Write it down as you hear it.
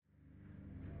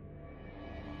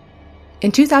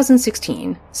In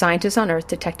 2016, scientists on Earth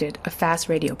detected a fast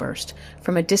radio burst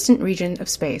from a distant region of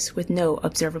space with no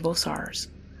observable stars.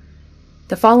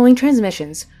 The following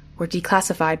transmissions were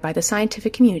declassified by the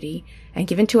scientific community and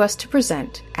given to us to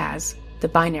present as the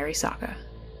Binary Saga.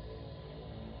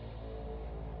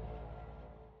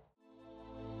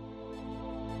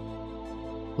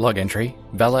 Log entry,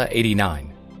 Vela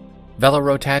 89. Vela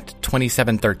Rotat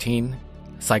 2713,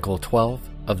 Cycle 12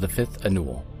 of the 5th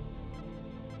Annual.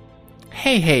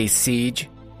 Hey, Siege.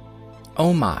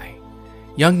 Oh my.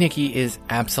 Young Nikki is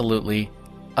absolutely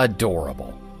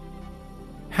adorable.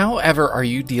 However, are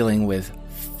you dealing with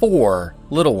 4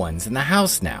 little ones in the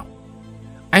house now?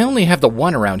 I only have the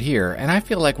one around here, and I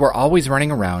feel like we're always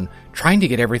running around trying to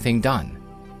get everything done.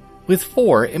 With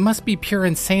 4, it must be pure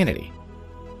insanity.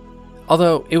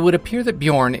 Although, it would appear that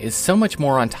Bjorn is so much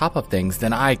more on top of things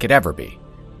than I could ever be.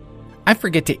 I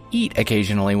forget to eat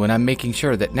occasionally when I'm making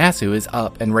sure that Nasu is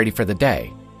up and ready for the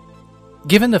day.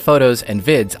 Given the photos and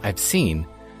vids I've seen,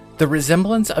 the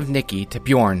resemblance of Nikki to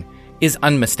Bjorn is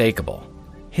unmistakable.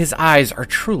 His eyes are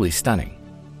truly stunning.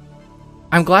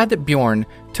 I'm glad that Bjorn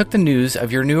took the news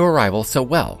of your new arrival so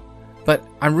well, but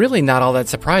I'm really not all that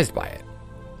surprised by it.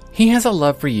 He has a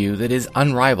love for you that is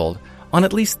unrivaled on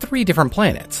at least 3 different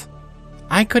planets.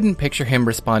 I couldn't picture him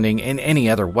responding in any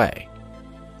other way.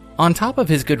 On top of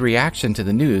his good reaction to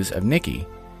the news of Nikki,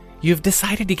 you've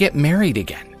decided to get married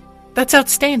again. That's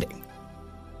outstanding.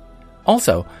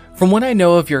 Also, from what I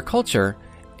know of your culture,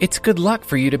 it's good luck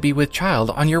for you to be with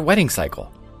child on your wedding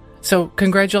cycle. So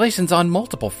congratulations on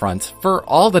multiple fronts for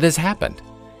all that has happened.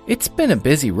 It's been a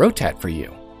busy rotat for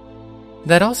you.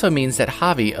 That also means that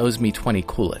Javi owes me 20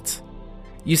 coolets.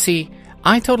 You see,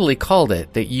 I totally called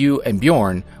it that you and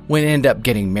Bjorn would end up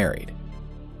getting married.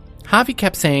 Javi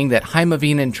kept saying that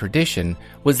Heimavinan tradition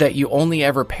was that you only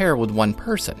ever pair with one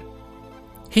person.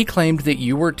 He claimed that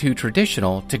you were too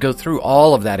traditional to go through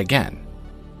all of that again.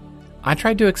 I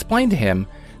tried to explain to him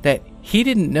that he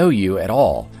didn't know you at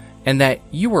all and that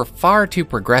you were far too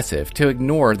progressive to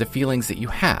ignore the feelings that you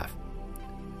have.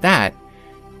 That,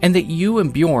 and that you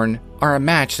and Bjorn are a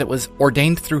match that was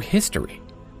ordained through history.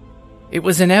 It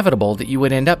was inevitable that you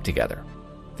would end up together.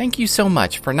 Thank you so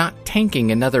much for not tanking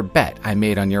another bet I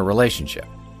made on your relationship.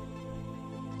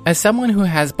 As someone who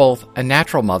has both a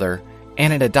natural mother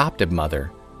and an adoptive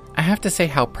mother, I have to say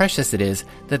how precious it is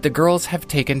that the girls have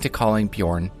taken to calling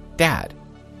Bjorn Dad.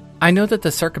 I know that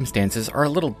the circumstances are a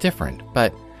little different,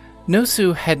 but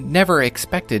Nosu had never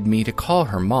expected me to call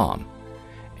her mom,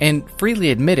 and freely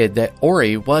admitted that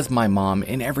Ori was my mom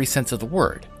in every sense of the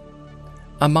word.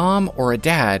 A mom or a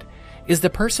dad is the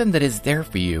person that is there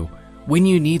for you when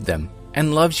you need them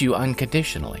and loves you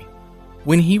unconditionally.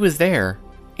 When he was there,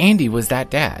 Andy was that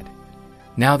dad.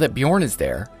 Now that Bjorn is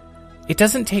there, it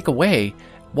doesn't take away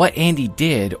what Andy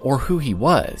did or who he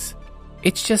was.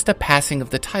 It's just a passing of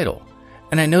the title,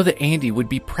 and I know that Andy would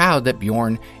be proud that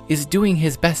Bjorn is doing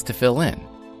his best to fill in.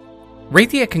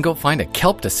 Rathia can go find a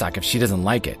kelp to suck if she doesn't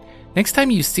like it. Next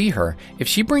time you see her, if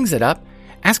she brings it up,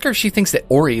 ask her if she thinks that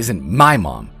Ori isn't my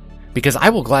mom, because I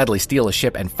will gladly steal a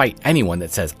ship and fight anyone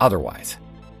that says otherwise.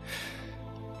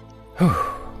 Whew.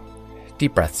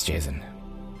 Deep breaths, Jason.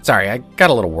 Sorry, I got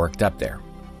a little worked up there.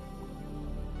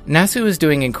 Nasu is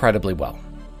doing incredibly well.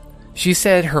 She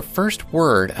said her first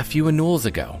word a few annuals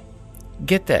ago.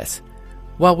 Get this,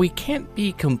 while we can't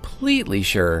be completely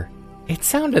sure, it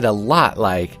sounded a lot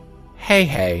like,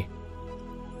 hey.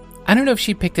 I don't know if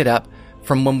she picked it up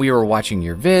from when we were watching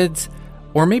your vids,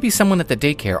 or maybe someone at the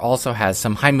daycare also has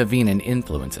some Heimavinan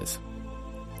influences.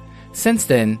 Since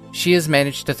then, she has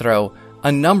managed to throw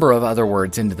a number of other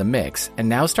words into the mix and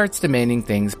now starts demanding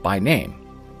things by name.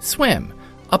 Swim,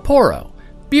 Aporo,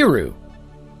 Biru.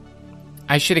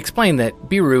 I should explain that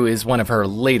Biru is one of her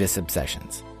latest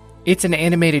obsessions. It's an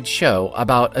animated show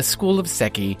about a school of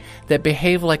Seki that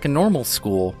behave like a normal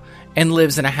school and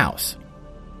lives in a house.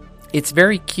 It's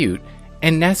very cute,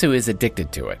 and Nasu is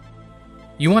addicted to it.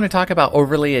 You want to talk about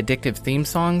overly addictive theme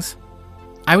songs?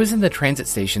 I was in the transit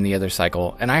station the other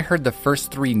cycle, and I heard the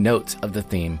first 3 notes of the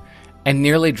theme and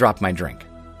nearly dropped my drink.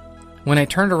 When I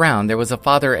turned around, there was a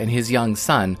father and his young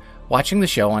son watching the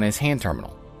show on his hand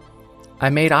terminal. I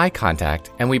made eye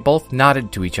contact, and we both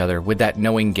nodded to each other with that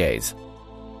knowing gaze.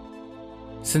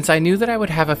 Since I knew that I would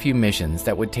have a few missions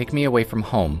that would take me away from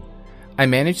home, I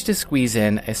managed to squeeze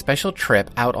in a special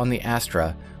trip out on the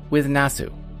Astra with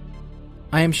Nasu.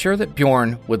 I am sure that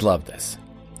Bjorn would love this.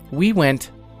 We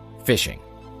went fishing.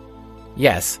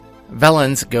 Yes,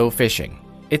 Velans go fishing.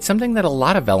 It's something that a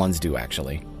lot of Velans do,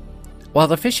 actually. While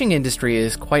the fishing industry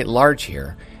is quite large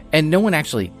here, and no one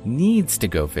actually needs to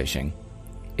go fishing,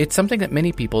 it's something that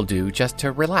many people do just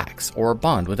to relax or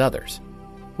bond with others.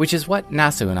 which is what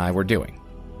Nasu and I were doing.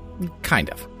 Kind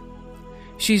of.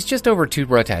 She's just over 2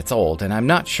 rotats old, and I'm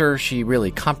not sure she really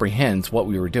comprehends what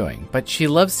we were doing, but she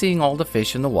loves seeing all the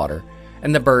fish in the water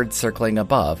and the birds circling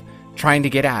above, trying to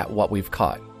get at what we've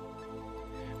caught.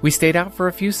 We stayed out for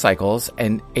a few cycles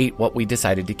and ate what we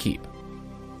decided to keep.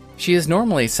 She is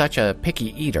normally such a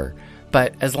picky eater,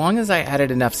 but as long as I added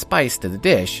enough spice to the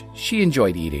dish, she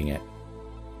enjoyed eating it.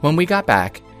 When we got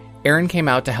back, Erin came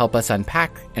out to help us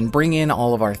unpack and bring in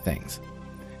all of our things.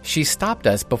 She stopped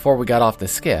us before we got off the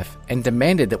skiff and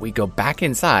demanded that we go back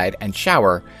inside and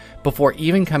shower before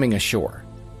even coming ashore.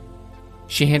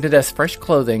 She handed us fresh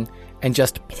clothing and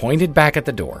just pointed back at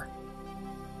the door.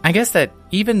 I guess that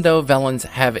even though Velans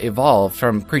have evolved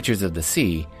from creatures of the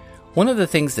sea, one of the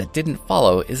things that didn't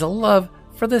follow is a love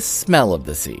for the smell of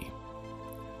the sea.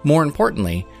 More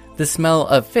importantly, the smell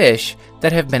of fish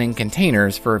that have been in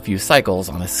containers for a few cycles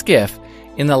on a skiff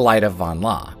in the light of Von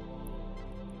La.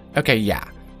 Okay, yeah,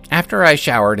 after I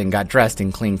showered and got dressed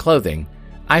in clean clothing,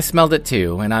 I smelled it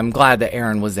too, and I'm glad that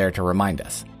Erin was there to remind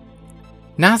us.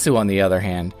 Nasu, on the other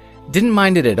hand, didn't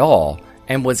mind it at all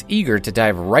and was eager to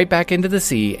dive right back into the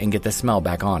sea and get the smell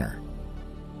back on her.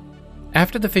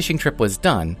 After the fishing trip was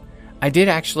done, I did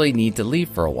actually need to leave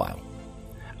for a while.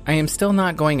 I am still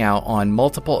not going out on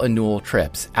multiple annual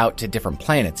trips out to different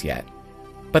planets yet,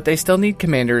 but they still need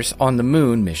commanders on the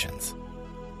moon missions.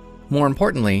 More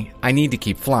importantly, I need to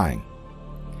keep flying.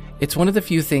 It's one of the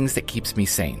few things that keeps me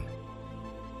sane.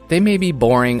 They may be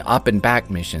boring up and back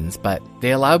missions, but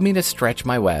they allowed me to stretch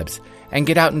my webs and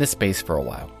get out into space for a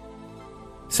while.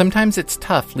 Sometimes it's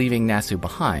tough leaving Nasu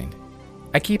behind.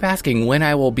 I keep asking when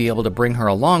I will be able to bring her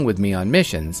along with me on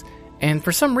missions, and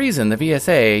for some reason the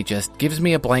VSA just gives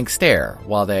me a blank stare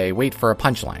while they wait for a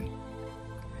punchline.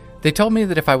 They told me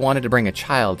that if I wanted to bring a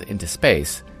child into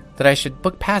space, that I should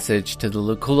book passage to the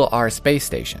Lukula R space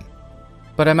station.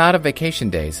 But I'm out of vacation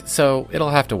days, so it'll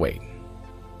have to wait.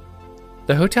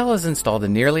 The hotel has installed a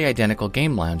nearly identical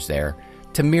game lounge there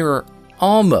to mirror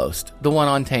almost the one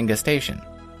on Tanga Station.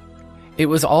 It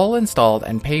was all installed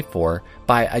and paid for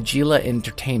by Agila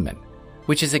Entertainment,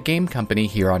 which is a game company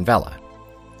here on Vela.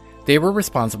 They were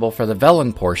responsible for the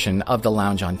Velan portion of the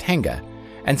lounge on Tanga,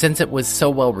 and since it was so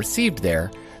well received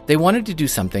there, they wanted to do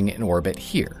something in orbit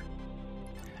here.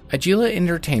 Agila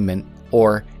Entertainment,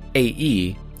 or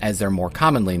AE as they're more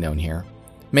commonly known here,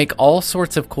 make all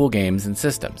sorts of cool games and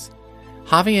systems.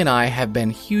 Javi and I have been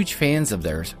huge fans of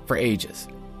theirs for ages.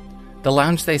 The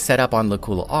lounge they set up on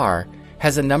Lukula R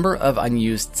has a number of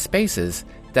unused spaces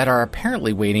that are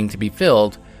apparently waiting to be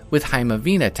filled with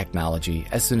Haimavina technology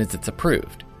as soon as it's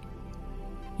approved.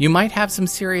 You might have some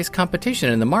serious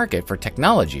competition in the market for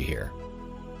technology here.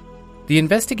 The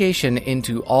investigation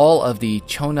into all of the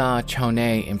Chona Chone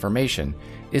information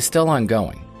is still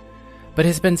ongoing, but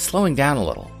has been slowing down a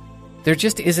little. There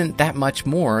just isn't that much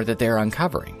more that they're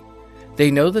uncovering. They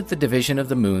know that the division of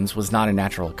the moons was not a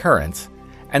natural occurrence,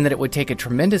 and that it would take a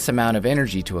tremendous amount of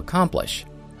energy to accomplish,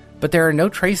 but there are no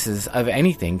traces of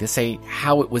anything to say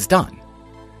how it was done.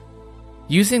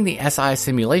 Using the SI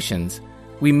simulations,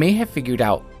 we may have figured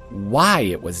out why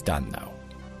it was done, though.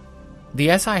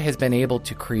 The SI has been able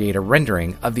to create a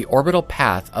rendering of the orbital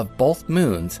path of both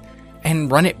moons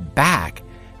and run it back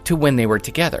to when they were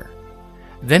together.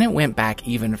 Then it went back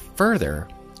even further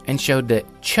and showed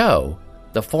that Cho,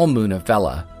 the full moon of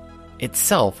Vela,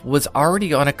 itself was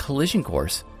already on a collision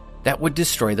course that would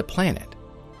destroy the planet.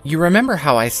 You remember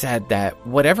how I said that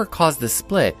whatever caused the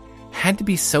split had to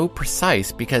be so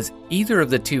precise because either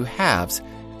of the two halves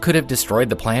could have destroyed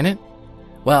the planet?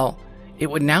 Well, it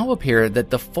would now appear that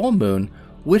the full moon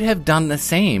would have done the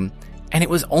same, and it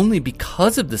was only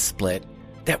because of the split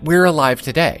that we're alive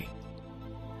today.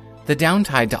 The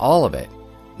downside to all of it,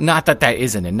 not that that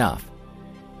isn't enough,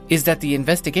 is that the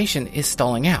investigation is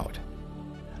stalling out.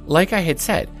 Like I had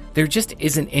said, there just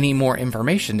isn't any more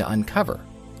information to uncover.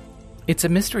 It's a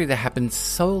mystery that happened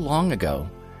so long ago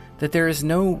that there is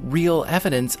no real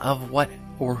evidence of what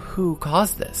or who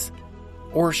caused this.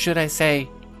 Or should I say,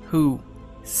 who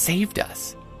saved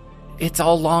us. It's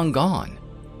all long gone.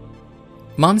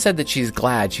 Mom said that she's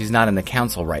glad she's not in the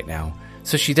council right now,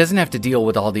 so she doesn't have to deal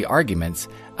with all the arguments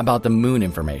about the moon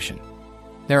information.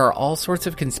 There are all sorts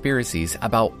of conspiracies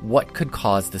about what could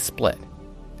cause the split.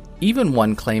 Even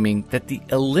one claiming that the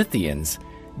Illithians,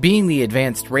 being the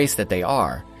advanced race that they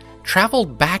are,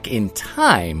 traveled back in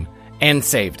time and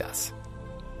saved us.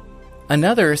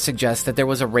 Another suggests that there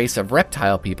was a race of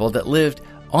reptile people that lived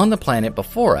on the planet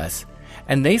before us,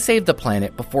 and they saved the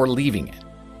planet before leaving it.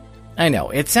 I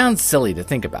know, it sounds silly to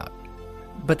think about,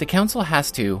 but the council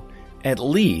has to, at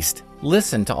least,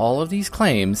 listen to all of these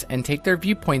claims and take their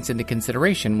viewpoints into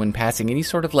consideration when passing any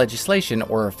sort of legislation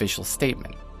or official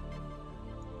statement.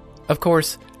 Of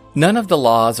course, none of the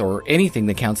laws or anything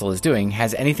the council is doing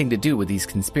has anything to do with these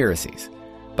conspiracies,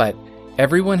 but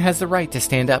everyone has the right to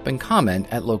stand up and comment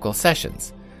at local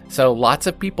sessions, so lots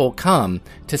of people come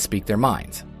to speak their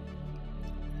minds.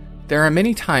 There are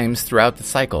many times throughout the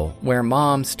cycle where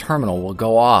Mom's terminal will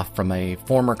go off from a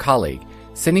former colleague,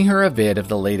 sending her a vid of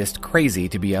the latest crazy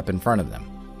to be up in front of them.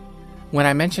 When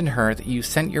I mentioned her that you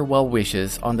sent your well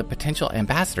wishes on the potential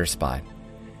ambassador spot,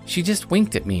 she just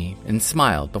winked at me and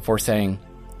smiled before saying,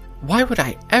 "Why would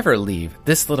I ever leave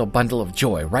this little bundle of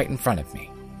joy right in front of me?"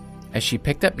 as she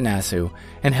picked up Nasu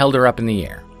and held her up in the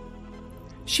air.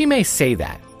 She may say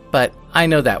that, but I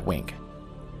know that wink.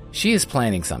 She is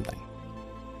planning something.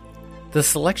 The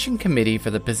selection committee for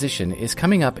the position is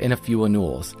coming up in a few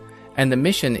annuals, and the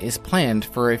mission is planned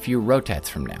for a few rotats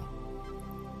from now.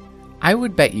 I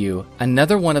would bet you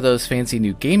another one of those fancy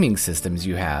new gaming systems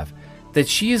you have that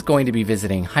she is going to be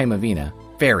visiting Haimavina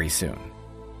very soon.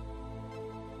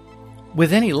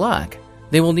 With any luck,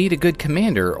 they will need a good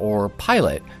commander or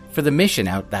pilot for the mission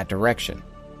out that direction.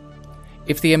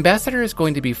 If the ambassador is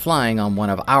going to be flying on one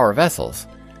of our vessels,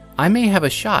 I may have a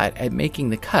shot at making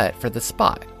the cut for the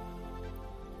spot.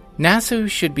 Nasu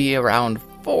should be around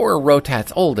 4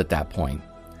 rotats old at that point,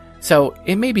 so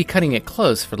it may be cutting it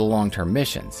close for the long-term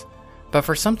missions, but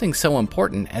for something so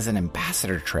important as an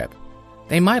ambassador trip,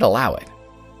 they might allow it.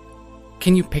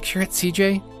 Can you picture it,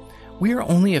 CJ? We are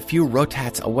only a few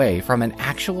rotats away from an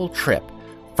actual trip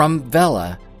from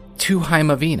Vela to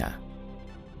Haimavina.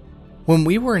 When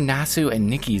we were Nasu and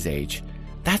Nikki's age,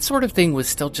 that sort of thing was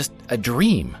still just a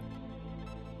dream.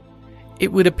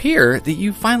 It would appear that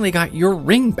you finally got your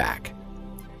ring back.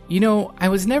 You know, I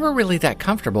was never really that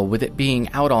comfortable with it being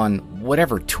out on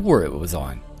whatever tour it was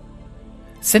on.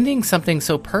 Sending something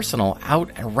so personal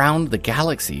out around the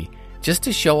galaxy just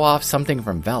to show off something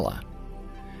from Vela.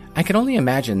 I can only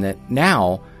imagine that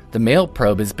now the mail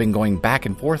probe has been going back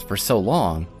and forth for so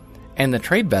long, and the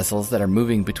trade vessels that are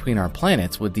moving between our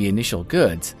planets with the initial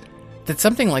goods, that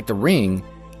something like the ring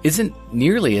isn't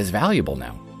nearly as valuable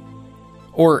now.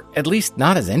 Or at least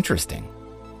not as interesting.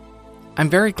 I'm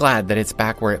very glad that it's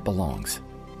back where it belongs.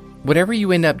 Whatever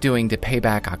you end up doing to pay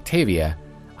back Octavia,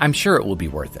 I'm sure it will be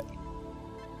worth it.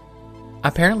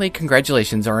 Apparently,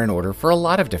 congratulations are in order for a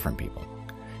lot of different people.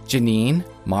 Janine,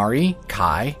 Mari,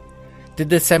 Kai. Did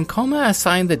the Semcoma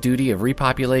assign the duty of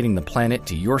repopulating the planet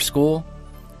to your school?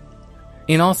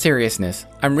 In all seriousness,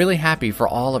 I'm really happy for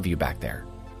all of you back there.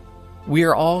 We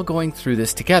are all going through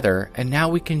this together, and now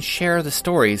we can share the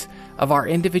stories of our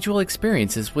individual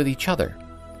experiences with each other,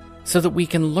 so that we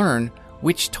can learn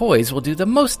which toys will do the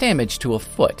most damage to a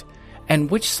foot, and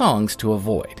which songs to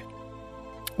avoid.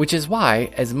 Which is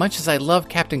why, as much as I love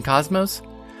Captain Cosmos,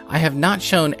 I have not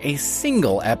shown a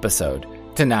single episode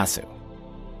to Nasu.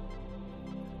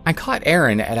 I caught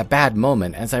Erin at a bad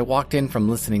moment as I walked in from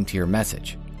listening to your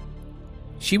message.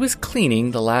 She was cleaning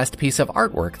the last piece of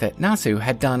artwork that Nasu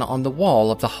had done on the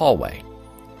wall of the hallway.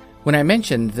 When I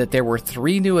mentioned that there were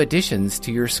 3 new additions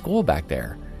to your school back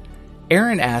there,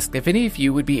 Erin asked if any of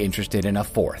you would be interested in a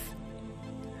 4th.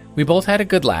 We both had a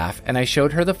good laugh, and I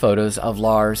showed her the photos of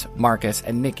Lars, Marcus,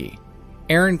 and Nikki.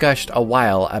 Erin gushed a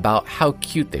while about how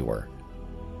cute they were.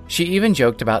 She even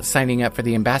joked about signing up for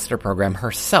the ambassador program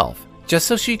herself, just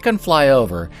so she can fly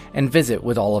over and visit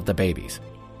with all of the babies.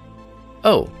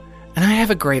 Oh, and I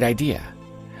have a great idea.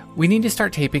 We need to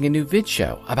start taping a new vid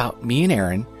show about me and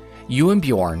Erin, you and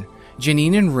Bjorn,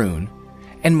 Janine and Rune,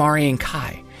 and Mari and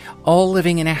Kai, all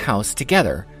living in a house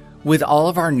together with all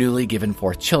of our newly given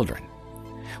 4th children.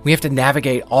 We have to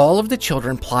navigate all of the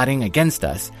children plotting against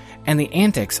us and the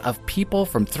antics of people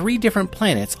from 3 different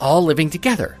planets all living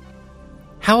together.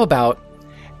 How about,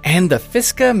 "And the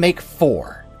Fiska Make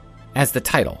 4" as the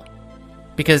title?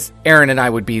 Because Erin and I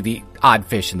would be the odd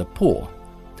fish in the pool.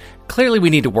 Clearly we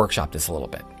need to workshop this a little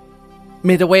bit.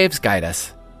 May the waves guide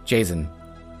us. Jason,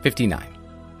 59.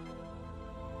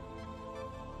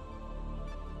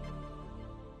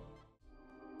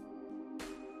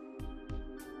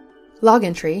 Log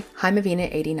entry, Haimavina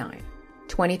 89,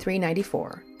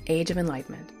 2394, Age of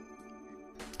Enlightenment.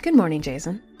 Good morning,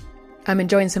 Jason. I'm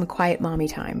enjoying some quiet mommy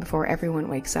time before everyone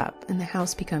wakes up and the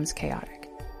house becomes chaotic.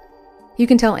 You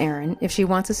can tell Erin if she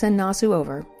wants to send Nasu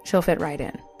over, she'll fit right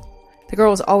in. The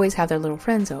girls always have their little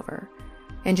friends over,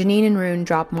 and Janine and Rune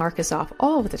drop Marcus off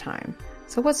all of the time,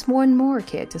 so what's one more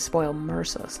kid to spoil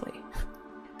mercilessly?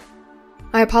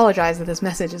 I apologize that this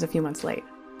message is a few months late.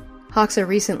 Hoxa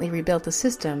recently rebuilt a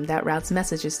system that routes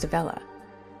messages to Vela,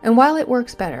 and while it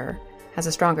works better, has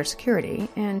a stronger security,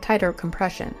 and tighter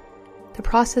compression, the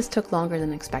process took longer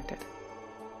than expected.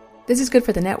 This is good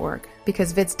for the network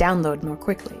because vids download more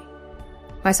quickly.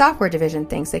 My software division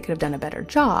thinks they could have done a better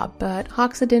job, but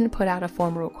Hoxa didn't put out a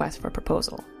formal request for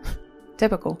proposal.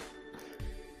 Typical.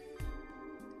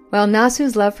 Well,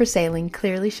 Nasu's love for sailing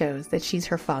clearly shows that she's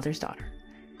her father's daughter.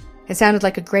 It sounded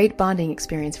like a great bonding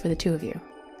experience for the two of you.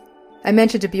 I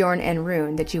mentioned to Bjorn and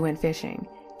Rune that you went fishing,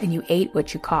 and you ate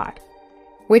what you caught,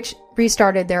 which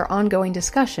restarted their ongoing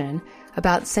discussion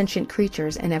about sentient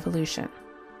creatures and evolution.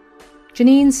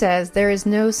 Janine says there is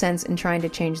no sense in trying to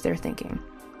change their thinking.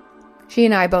 She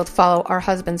and I both follow our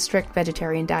husband's strict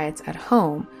vegetarian diets at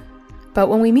home, but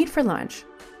when we meet for lunch,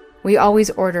 we always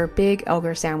order big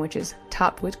Elgar sandwiches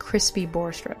topped with crispy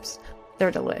boar strips.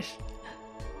 They're delish.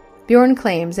 Bjorn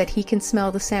claims that he can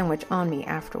smell the sandwich on me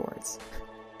afterwards.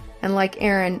 And like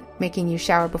Aaron making you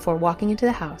shower before walking into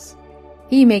the house,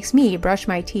 he makes me brush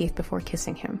my teeth before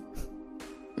kissing him.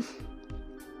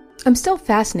 I'm still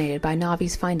fascinated by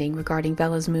Navi's finding regarding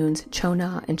Vela's moons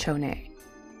Chona and Chone.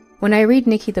 When I read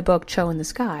Nikki the book Cho in the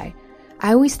Sky,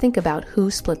 I always think about who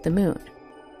split the moon.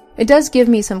 It does give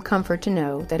me some comfort to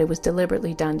know that it was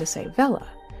deliberately done to save Vela.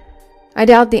 I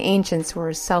doubt the ancients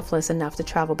were selfless enough to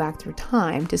travel back through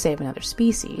time to save another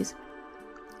species.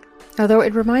 Although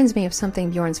it reminds me of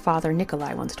something Bjorn's father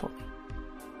Nikolai once told me.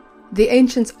 The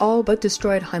ancients all but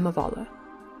destroyed Heimavala,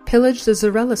 pillaged the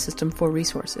Zarella system for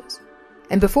resources,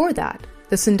 and before that,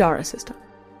 the Sindara system.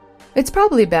 It's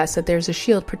probably best that there's a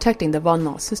shield protecting the Von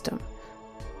Law system.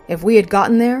 If we had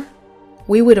gotten there,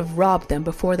 we would have robbed them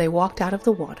before they walked out of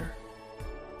the water.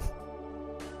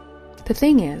 The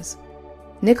thing is,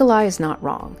 Nikolai is not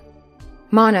wrong.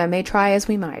 Mana may try as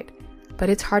we might, but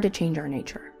it's hard to change our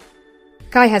nature.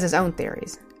 Kai has his own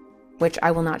theories, which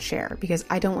I will not share because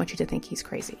I don't want you to think he's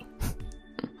crazy.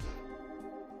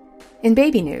 In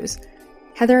baby news,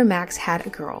 Heather and Max had a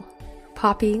girl,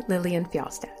 Poppy Lillian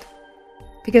Fjallstedt.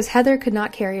 Because Heather could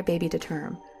not carry a baby to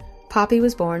term, Poppy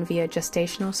was born via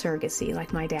gestational surrogacy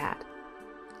like my dad.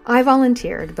 I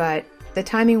volunteered, but the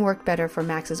timing worked better for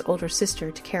Max's older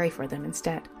sister to carry for them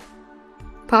instead.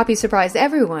 Poppy surprised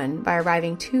everyone by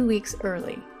arriving 2 weeks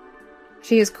early.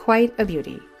 She is quite a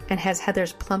beauty and has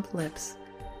Heather's plump lips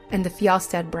and the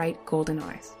Fjallstedt bright golden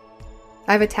eyes.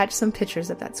 I've attached some pictures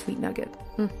of that sweet nugget.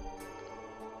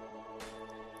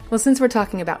 Well, since we're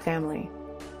talking about family,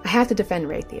 I have to defend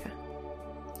Rathia.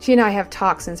 She and I have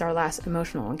talked since our last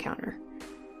emotional encounter,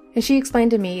 and she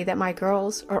explained to me that my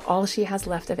girls are all she has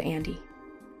left of Andy,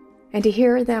 and to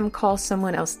hear them call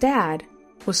someone else dad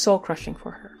was soul-crushing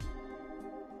for her.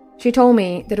 She told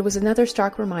me that it was another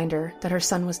stark reminder that her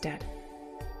son was dead,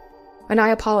 and I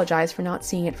apologize for not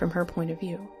seeing it from her point of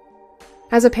view.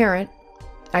 As a parent,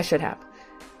 I should have,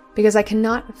 because I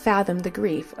cannot fathom the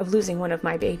grief of losing one of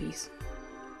my babies.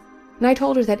 And I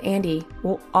told her that Andy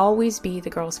will always be the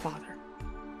girl's father.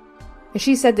 And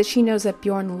she said that she knows that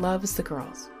Bjorn loves the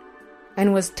girls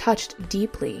and was touched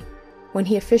deeply when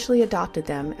he officially adopted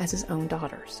them as his own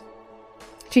daughters.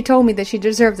 She told me that she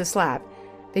deserved the slap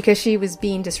because she was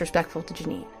being disrespectful to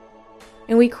Janine.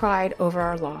 And we cried over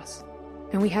our loss,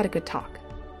 and we had a good talk.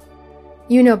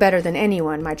 You know better than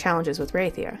anyone my challenges with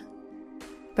Rathia,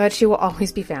 but she will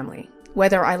always be family,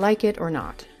 whether I like it or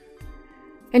not.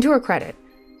 And to her credit,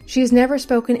 she has never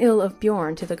spoken ill of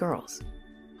Bjorn to the girls.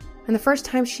 And the first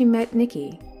time she met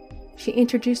Nikki, she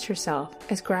introduced herself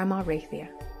as Grandma Rathia.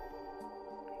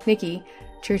 Nikki,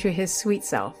 true to his sweet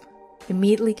self,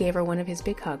 immediately gave her one of his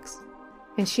big hugs,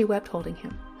 and she wept holding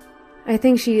him. I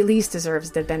think she at least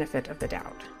deserves the benefit of the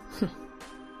doubt.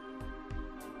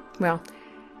 Well,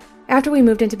 after we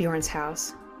moved into Bjorn's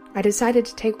house, I decided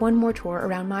to take one more tour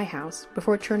around my house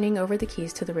before turning over the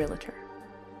keys to the realtor.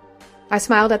 I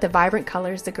smiled at the vibrant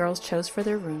colors the girls chose for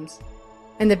their rooms,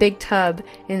 and the big tub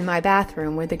in my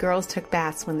bathroom where the girls took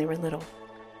baths when they were little,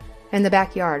 and the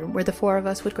backyard where the four of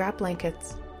us would grab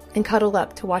blankets and cuddle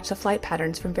up to watch the flight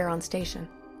patterns from Veron Station.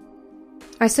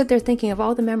 I stood there thinking of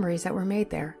all the memories that were made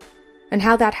there, and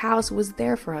how that house was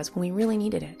there for us when we really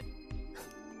needed it.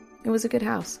 It was a good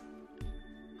house.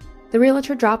 The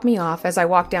realtor dropped me off as I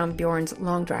walked down Bjorn's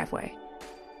long driveway,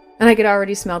 and I could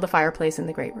already smell the fireplace in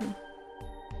the great room.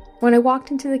 When I walked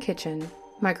into the kitchen,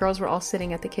 my girls were all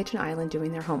sitting at the kitchen island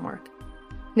doing their homework.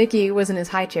 Nikki was in his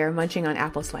high chair munching on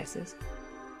apple slices,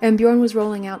 and Bjorn was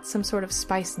rolling out some sort of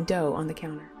spiced dough on the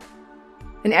counter.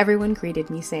 And everyone greeted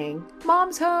me saying,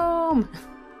 "Mom's home!"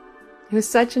 It was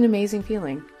such an amazing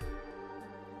feeling,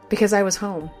 because I was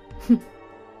home.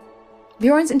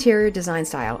 Bjorn's interior design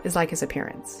style is like his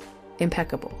appearance,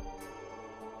 impeccable.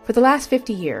 For the last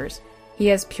 50 years, he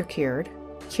has procured,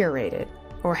 curated,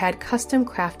 or had custom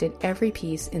crafted every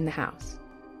piece in the house.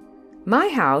 My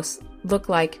house looked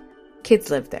like Kids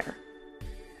lived there.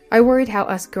 I worried how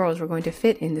us girls were going to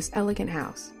fit in this elegant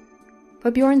house,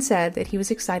 but Bjorn said that he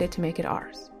was excited to make it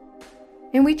ours.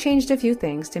 And we changed a few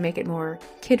things to make it more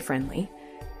kid-friendly,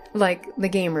 like the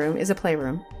game room is a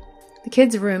playroom. The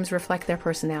kids' rooms reflect their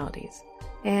personalities,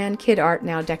 and kid art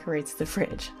now decorates the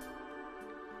fridge.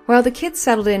 While the kids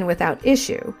settled in without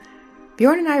issue,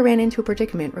 Bjorn and I ran into a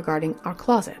predicament regarding our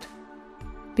closet.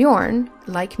 Bjorn,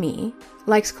 like me,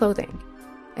 likes clothing,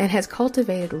 and has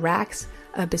cultivated racks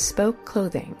of bespoke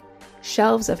clothing,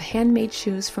 shelves of handmade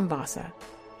shoes from Vasa,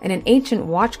 and an ancient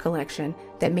watch collection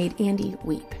that made Andy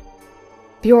weep.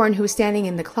 Bjorn, who was standing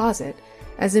in the closet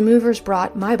as the movers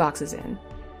brought my boxes in,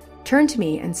 turned to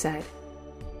me and said,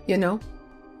 "You know,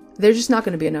 there's just not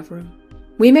going to be enough room.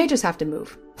 We may just have to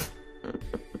move."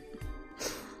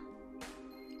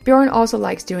 Bjorn also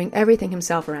likes doing everything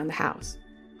himself around the house.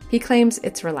 He claims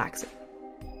it's relaxing.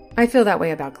 I feel that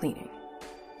way about cleaning.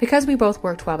 Because we both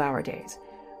work 12-hour days,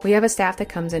 we have a staff that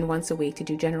comes in once a week to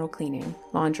do general cleaning,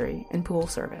 laundry, and pool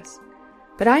service.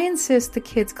 But I insist the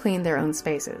kids clean their own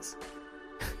spaces.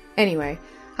 Anyway,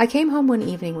 I came home one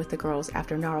evening with the girls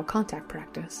after narrow contact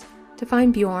practice to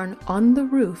find Bjorn on the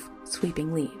roof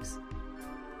sweeping leaves.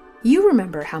 You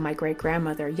remember how my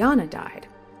great-grandmother Jana died,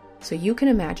 so you can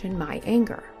imagine my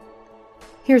anger.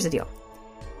 Here's the deal.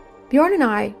 Bjorn and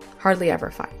I hardly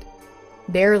ever fight,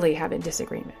 barely have a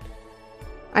disagreement.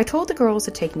 I told the girls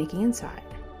to take Nikki inside,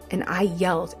 and I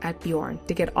yelled at Bjorn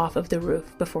to get off of the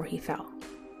roof before he fell.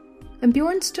 And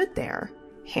Bjorn stood there,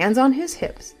 hands on his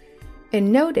hips,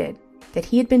 and noted that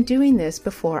he had been doing this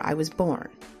before I was born.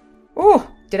 Oh,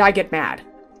 did I get mad?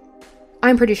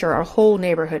 I'm pretty sure our whole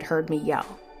neighborhood heard me yell.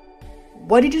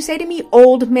 "What did you say to me,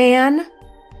 old man?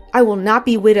 I will not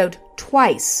be widowed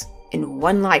twice in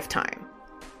one lifetime."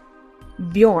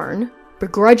 Bjorn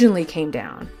begrudgingly came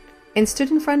down and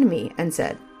stood in front of me and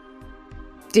said,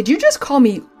 "Did you just call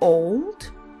me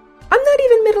old? I'm not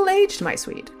even middle-aged, my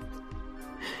sweet."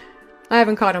 I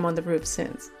haven't caught him on the roof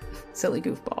since. Silly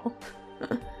goofball.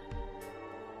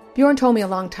 Bjorn told me a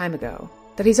long time ago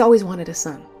that he's always wanted a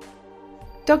son.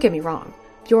 Don't get me wrong,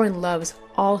 Bjorn loves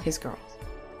all his girls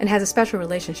and has a special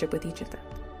relationship with each of them.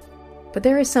 But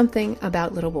there is something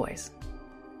about little boys.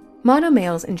 Mono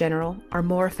males in general are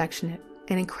more affectionate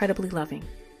and incredibly loving,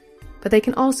 but they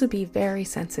can also be very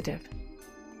sensitive.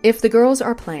 If the girls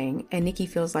are playing and Nikki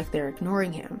feels like they're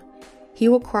ignoring him, he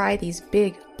will cry these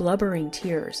big, blubbering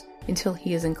tears until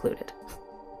he is included.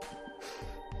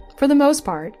 For the most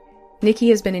part, Nikki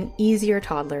has been an easier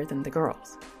toddler than the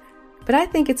girls. But I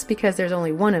think it's because there's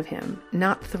only one of him,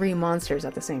 not 3 monsters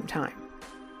at the same time.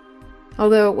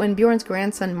 Although, when Bjorn's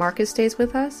grandson Marcus stays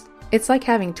with us, it's like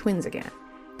having twins again,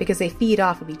 because they feed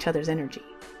off of each other's energy.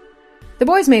 The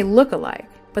boys may look alike,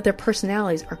 but their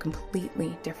personalities are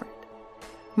completely different.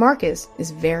 Marcus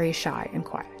is very shy and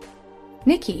quiet.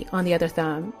 Nikki, on the other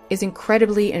thumb, is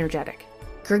incredibly energetic,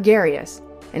 gregarious,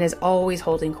 and is always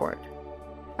holding court.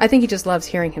 I think he just loves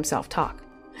hearing himself talk,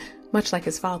 much like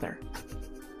his father.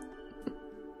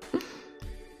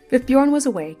 If Bjorn was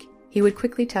awake, he would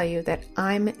quickly tell you that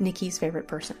I'm Nikki's favorite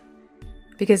person,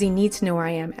 because he needs to know where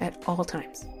I am at all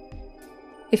times.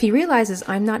 If he realizes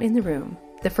I'm not in the room,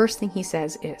 the first thing he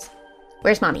says is,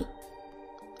 "Where's Mommy?"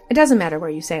 It doesn't matter where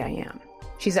you say I am.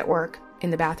 She's at work, in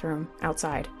the bathroom,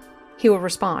 outside. He will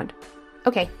respond,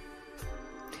 "Okay."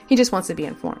 He just wants to be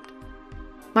informed.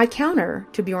 My counter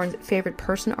to Bjorn's favorite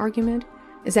person argument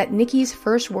is that Nikki's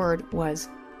first word was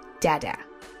Dada.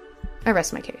 I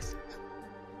rest my case.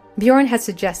 Bjorn has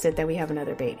suggested that we have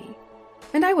another baby,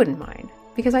 and I wouldn't mind,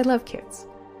 because I love kids.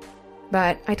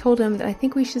 But I told him that I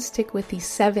think we should stick with the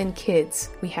 7 kids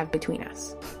we have between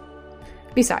us.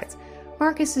 Besides,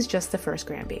 Marcus is just the first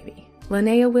grandbaby.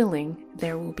 Linnea willing,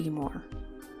 there will be more.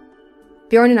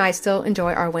 Bjorn and I still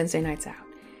enjoy our Wednesday nights out,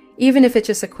 even if it's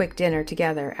just a quick dinner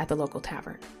together at the local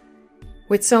tavern.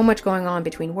 With so much going on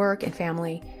between work and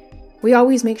family, we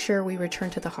always make sure we return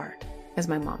to the heart, as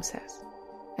my mom says,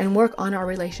 and work on our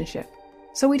relationship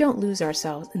so we don't lose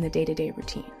ourselves in the day-to-day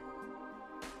routine.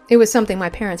 It was something my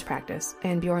parents practice,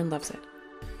 and Bjorn loves it.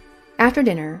 After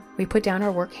dinner, we put down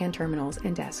our work hand terminals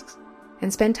and desks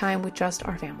and spend time with just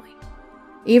our family,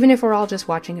 even if we're all just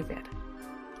watching a vid.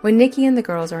 When Nikki and the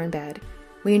girls are in bed,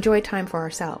 we enjoy time for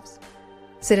ourselves.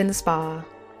 Sit in the spa,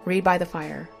 read by the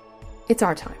fire. It's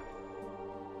our time.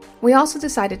 We also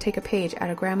decided to take a page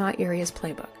out of Grandma Eria's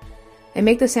playbook and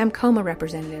make the Samcoma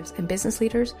representatives and business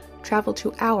leaders travel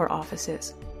to our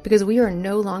offices because we are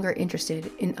no longer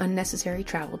interested in unnecessary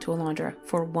travel to Alondra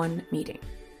for one meeting.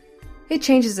 It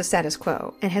changes the status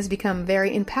quo and has become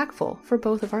very impactful for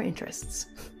both of our interests.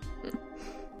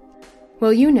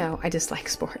 Well, you know I dislike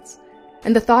sports.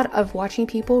 and the thought of watching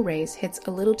people race hits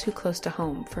a little too close to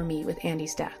home for me with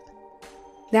Andy's death.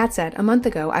 That said, a month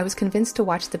ago I was convinced to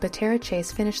watch the Patera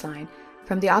Chase finish line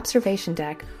from the observation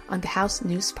deck on the House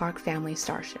New Spark family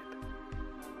starship.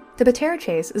 The Patera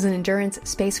Chase is an endurance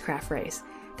spacecraft race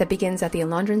that begins at the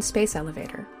Alondran Space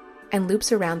Elevator and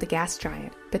loops around the gas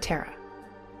giant Patera.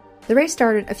 The race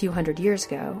started a few hundred years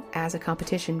ago as a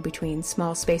competition between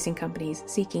small spacing companies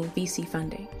seeking VC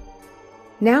funding.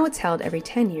 Now it's held every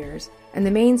 10 years, and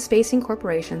the main spacing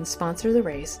corporations sponsor the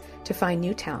race to find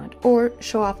new talent or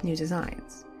show off new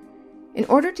designs. In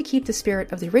order to keep the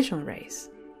spirit of the original race,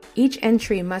 each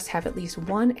entry must have at least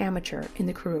one amateur in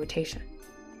the crew rotation.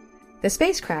 The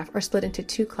spacecraft are split into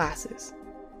two classes,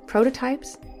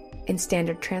 prototypes and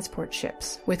standard transport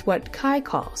ships with what Kai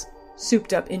calls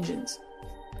souped-up engines.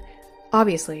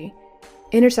 Obviously,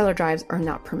 interstellar drives are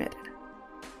not permitted.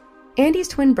 Andy's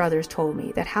twin brothers told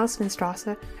me that House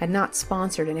Vinstrasse had not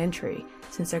sponsored an entry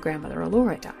since their grandmother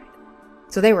Alora died,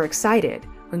 so they were excited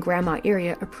when Grandma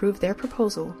Iria approved their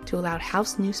proposal to allow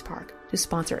House New Spark to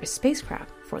sponsor a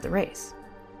spacecraft for the race.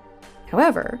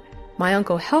 However, my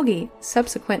uncle Helgi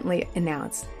subsequently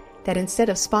announced that instead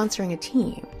of sponsoring a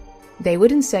team, they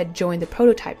would instead join the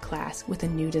prototype class with a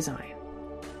new design.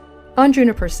 Aunt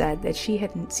Juniper said that she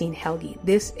hadn't seen Helgi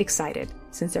this excited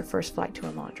since their first flight to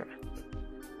Alondra.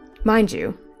 Mind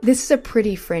you, this is a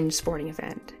pretty fringe sporting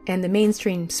event, and the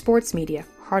mainstream sports media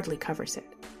hardly covers it.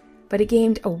 But it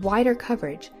gained a wider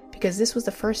coverage because this was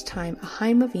the first time a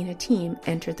High Mavina team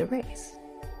entered the race.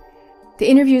 The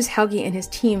interviews Helgi and his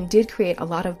team did create a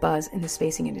lot of buzz in the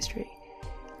spacing industry.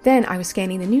 Then I was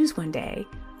scanning the news one day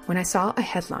when I saw a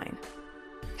headline: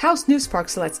 House New Spark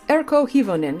selects Erkko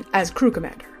Hivonen as crew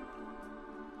commander.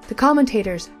 The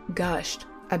commentators gushed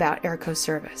about Erkko's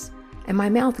service, and my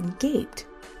mouth gaped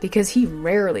because he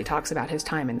rarely talks about his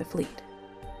time in the fleet.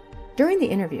 During the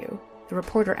interview, the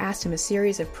reporter asked him a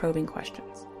series of probing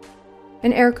questions.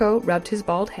 And Erkko rubbed his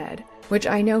bald head, which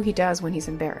I know he does when he's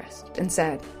embarrassed, and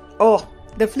said, "Oh,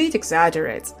 the fleet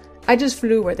exaggerates. I just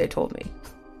flew where they told me."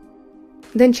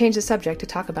 Then changed the subject to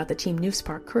talk about the Team New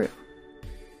Spark crew.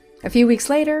 A few weeks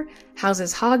later,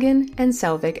 Houses Hagen and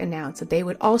Selvig announced that they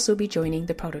would also be joining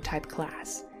the prototype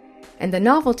class, and the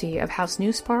novelty of House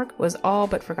New Spark was all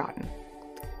but forgotten.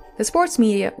 The sports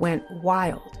media went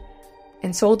wild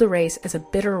and sold the race as a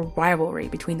bitter rivalry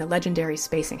between the legendary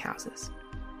spacing houses.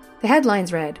 The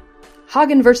headlines read,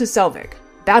 "Hagen versus Selvig,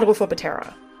 battle for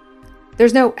Patera."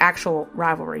 There's no actual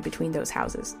rivalry between those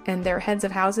houses, and their heads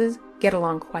of houses get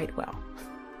along quite well.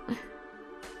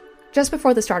 Just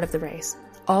before the start of the race,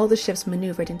 all the ships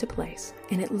maneuvered into place,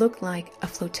 and it looked like a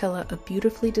flotilla of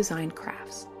beautifully designed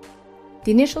crafts.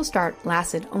 The initial start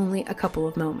lasted only a couple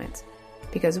of moments,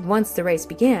 because once the race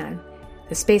began,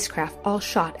 the spacecraft all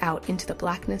shot out into the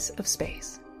blackness of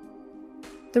space.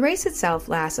 The race itself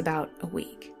lasts about a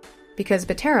week, because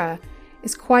Patera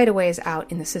is quite a ways out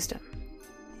in the system.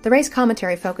 The race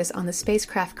commentary focused on the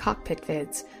spacecraft cockpit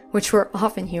vids, which were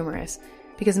often humorous,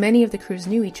 because many of the crews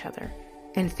knew each other,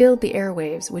 and filled the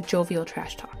airwaves with jovial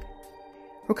trash talk.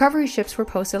 Recovery ships were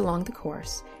posted along the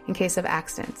course in case of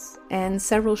accidents, and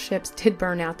several ships did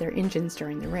burn out their engines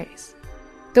during the race.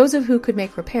 Those of who could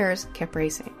make repairs kept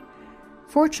racing.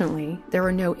 Fortunately, there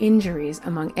were no injuries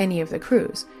among any of the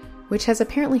crews, which has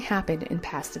apparently happened in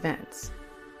past events.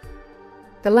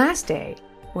 The last day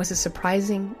was a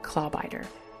surprising clawbiter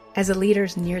as the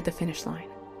leaders neared the finish line.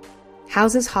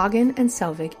 Houses Hagen and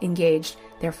Selvig engaged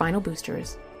their final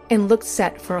boosters and looked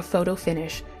set for a photo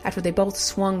finish after they both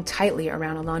swung tightly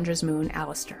around Alondra's moon,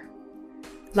 Alistair.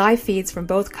 Live feeds from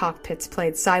both cockpits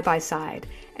played side by side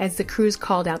as the crews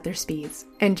called out their speeds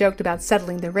and joked about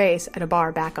settling the race at a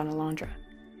bar back on Alondra.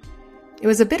 It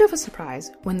was a bit of a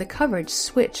surprise when the coverage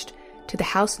switched to the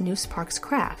House New Spark's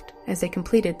craft as they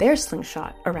completed their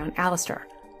slingshot around Alistair,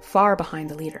 far behind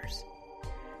the leaders.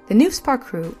 The New Spark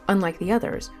crew, unlike the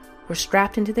others, were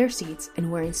strapped into their seats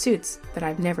and wearing suits that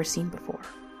I've never seen before.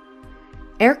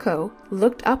 Erkko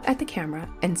looked up at the camera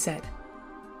and said,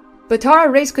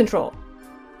 "Batara race control.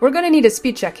 We're gonna need a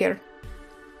speed check here."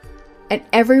 And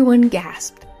everyone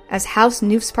gasped as House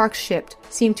New Spark's ship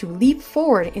seemed to leap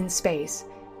forward in space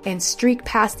and streak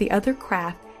past the other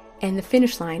craft and the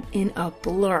finish line in a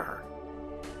blur.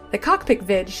 The cockpit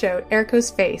vid showed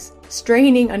Erkko's face,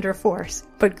 straining under force,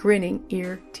 but grinning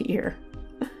ear to ear.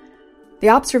 The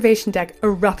observation deck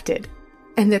erupted,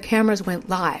 and the cameras went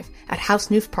live at House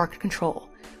New Spark Control,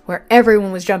 where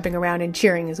everyone was jumping around and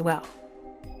cheering as well.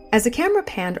 As the camera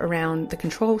panned around the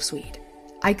control suite,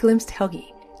 I glimpsed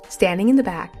Helgi, standing in the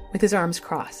back with his arms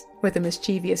crossed, with a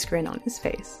mischievous grin on his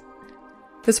face.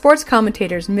 The sports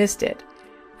commentators missed it,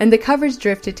 and the coverage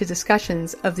drifted to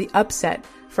discussions of the upset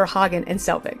for Hagen and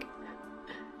Selvig.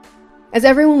 As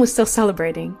everyone was still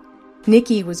celebrating,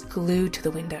 Nicky was glued to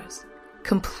the windows,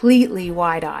 completely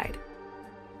wide-eyed.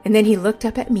 And then he looked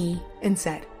up at me and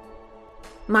said,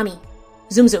 "Mommy,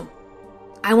 zoom zoom.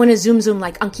 I want to zoom zoom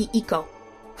like Unky Iko."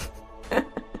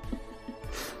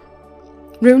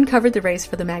 Rune covered the race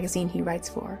for the magazine he writes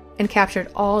for and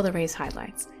captured all the race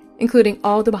highlights, including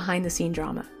all the behind-the-scene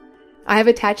drama. I have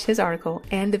attached his article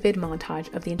and the vid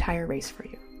montage of the entire race for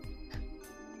you.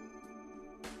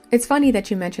 It's funny that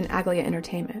you mentioned Aglia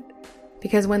Entertainment,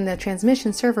 because when the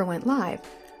transmission server went live,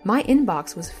 my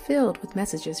inbox was filled with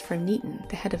messages from Neaton,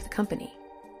 the head of the company.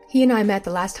 He and I met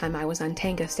the last time I was on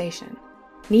Tanga Station.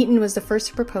 Neaton was the first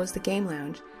to propose the game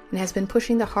lounge and has been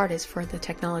pushing the hardest for the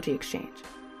technology exchange.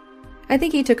 I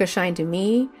think he took a shine to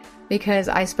me because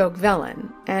I spoke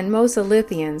Velen, and most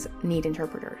Alithians need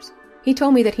interpreters. He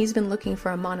told me that he's been looking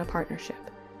for a mono partnership.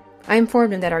 I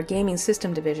informed him that our gaming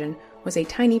system division was a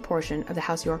tiny portion of the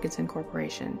House Jorgensen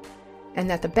Corporation, and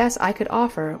that the best I could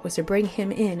offer was to bring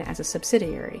him in as a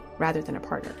subsidiary rather than a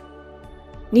partner.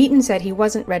 Neaton said he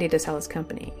wasn't ready to sell his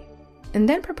company, and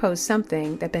then proposed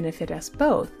something that benefited us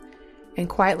both and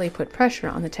quietly put pressure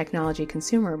on the technology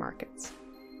consumer markets.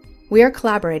 We are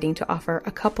collaborating to offer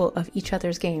a couple of each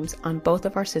other's games on both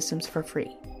of our systems for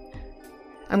free.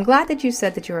 I'm glad that you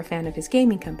said that you're a fan of his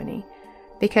gaming company,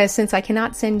 because since I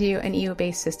cannot send you an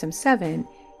EU-based System 7,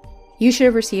 you should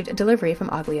have received a delivery from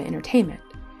Aglia Entertainment.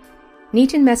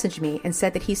 Neaton messaged me and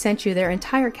said that he sent you their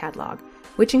entire catalog,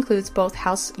 which includes both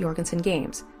House Jorgensen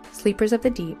games, Sleepers of the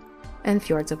Deep and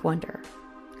Fjords of Wonder,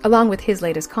 along with his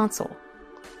latest console.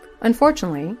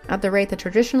 Unfortunately, at the rate the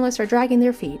traditionalists are dragging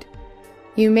their feet,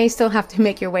 you may still have to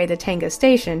make your way to Tanga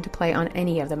Station to play on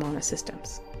any of the Mona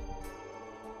systems.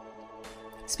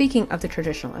 Speaking of the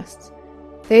traditionalists,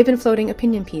 they have been floating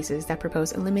opinion pieces that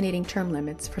propose eliminating term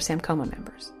limits for Samcoma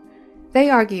members. They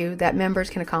argue that members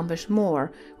can accomplish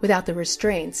more without the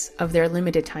restraints of their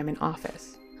limited time in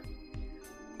office.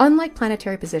 Unlike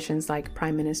planetary positions like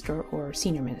Prime Minister or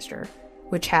Senior Minister,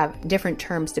 which have different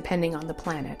terms depending on the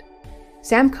planet,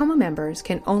 Samcoma members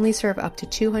can only serve up to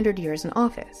 200 years in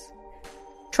office.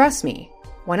 Trust me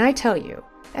when I tell you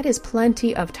that is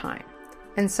plenty of time,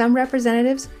 and some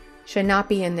representatives should not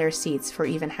be in their seats for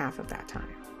even half of that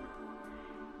time.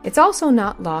 It's also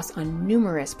not lost on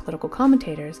numerous political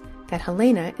commentators that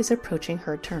Helena is approaching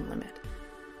her term limit.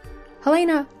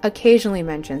 Helena occasionally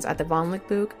mentions at the Von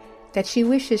Lichtbuch that she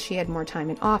wishes she had more time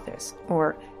in office,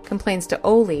 or complains to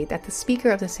Oli that the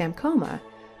Speaker of the Samcoma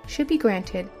should be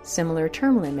granted similar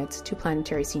term limits to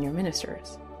planetary senior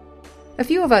ministers. A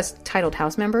few of us titled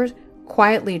House members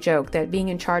quietly joke that being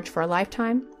in charge for a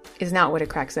lifetime is not what it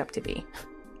cracks up to be.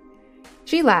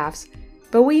 She laughs,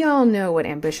 but we all know what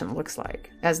ambition looks like,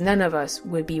 as none of us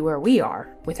would be where we are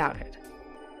without it.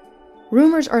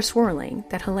 Rumors are swirling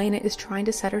that Helena is trying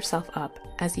to set herself up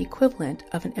as the equivalent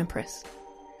of an empress.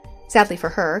 Sadly for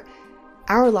her,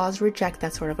 our laws reject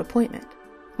that sort of appointment.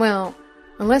 Well,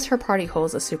 unless her party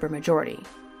holds a supermajority.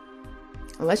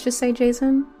 Let's just say,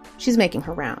 Jason, she's making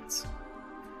her rounds.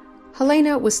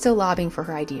 Helena was still lobbying for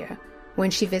her idea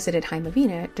when she visited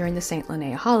Heimavina during the St.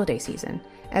 Linnea holiday season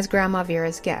as Grandma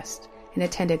Vera's guest and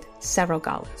attended several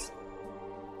galas.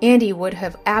 Andy would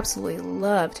have absolutely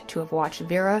loved to have watched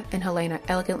Vera and Helena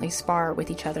elegantly spar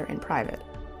with each other in private.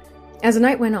 As the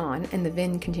night went on and the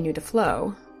vin continued to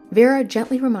flow, Vera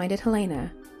gently reminded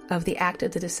Helena of the Act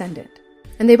of the Descendant,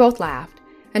 and they both laughed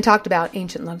and talked about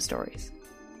ancient love stories.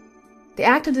 The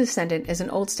Act of the Descendant is an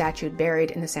old statute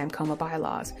buried in the Samcoma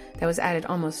bylaws that was added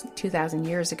almost 2,000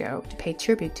 years ago to pay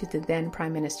tribute to the then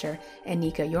Prime Minister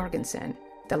Annika Jorgensen,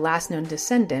 the last known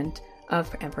descendant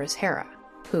of Empress Hera,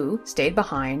 who stayed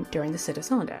behind during the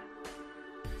Citizenda.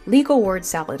 Legal word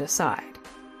salad aside,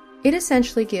 it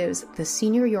essentially gives the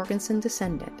senior Jorgensen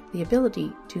descendant the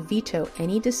ability to veto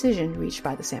any decision reached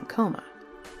by the Samcoma.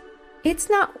 It's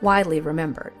not widely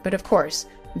remembered, but of course,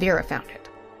 Vera found it.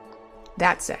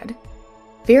 That said,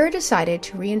 Vera decided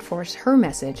to reinforce her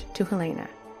message to Helena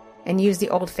and use the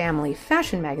old family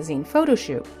fashion magazine photo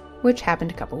shoot, which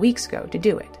happened a couple weeks ago, to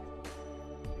do it.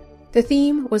 The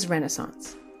theme was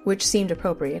Renaissance, which seemed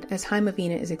appropriate as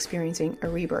Heimavina is experiencing a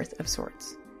rebirth of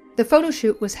sorts. The photo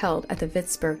shoot was held at the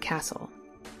Witzburg Castle.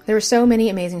 There were so many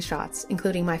amazing shots,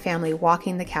 including my family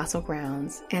walking the castle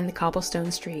grounds and the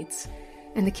cobblestone streets,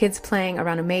 and the kids playing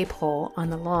around a maypole on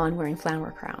the lawn wearing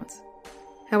flower crowns.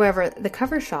 However, the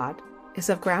cover shot is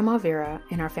of Grandma Vera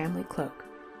in our family cloak,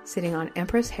 sitting on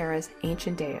Empress Hera's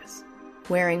ancient dais,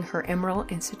 wearing her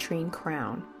emerald and citrine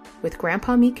crown, with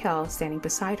Grandpa Mikkel standing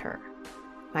beside her.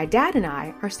 My dad and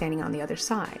I are standing on the other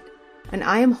side, and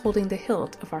I am holding the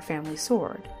hilt of our family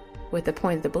sword, with the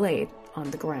point of the blade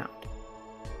on the ground.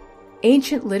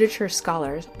 Ancient literature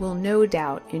scholars will no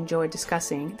doubt enjoy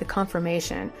discussing the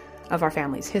confirmation of our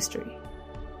family's history,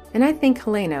 and I think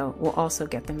Heleno will also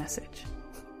get the message.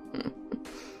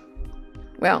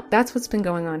 Well, that's what's been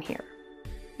going on here.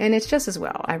 And it's just as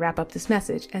well I wrap up this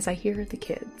message as I hear the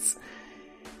kids.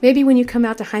 Maybe when you come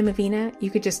out to Heimavina, you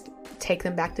could just take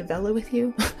them back to Vela with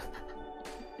you.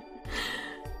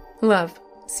 Love,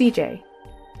 CJ,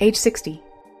 age 60.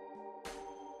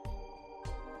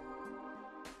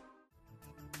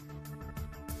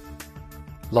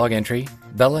 Log entry,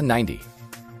 Vela 90.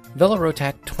 Vela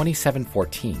Rotat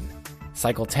 2714.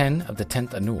 Cycle 10 of the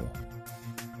 10th Annual.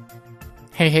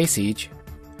 Hey Siege.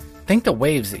 Thank the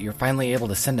waves that you're finally able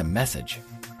to send a message.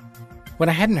 When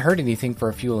I hadn't heard anything for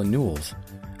a few annuals,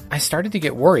 I started to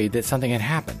get worried that something had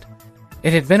happened.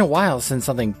 It had been a while since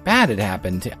something bad had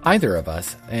happened to either of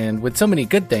us, and with so many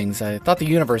good things, I thought the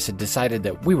universe had decided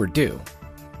that we were due.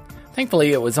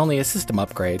 Thankfully, it was only a system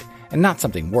upgrade, and not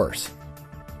something worse.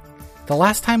 The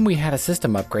last time we had a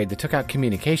system upgrade that took out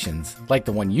communications, like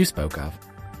the one you spoke of,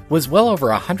 was well over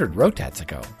 100 rotats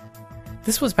ago.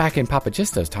 This was back in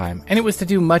Papagisto's time, and it was to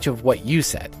do much of what you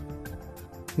said.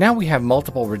 Now we have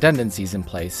multiple redundancies in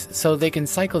place, so they can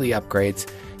cycle the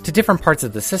upgrades to different parts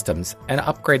of the systems and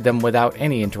upgrade them without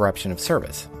any interruption of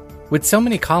service. With so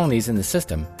many colonies in the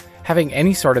system, having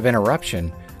any sort of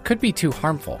interruption could be too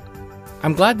harmful.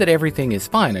 I'm glad that everything is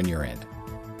fine on your end.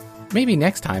 Maybe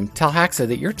next time tell Haxa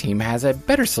that your team has a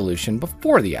better solution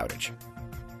before the outage.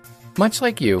 Much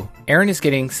like you, Erin is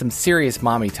getting some serious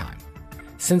mommy time.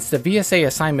 Since the VSA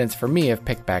assignments for me have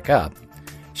picked back up,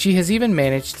 she has even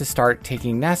managed to start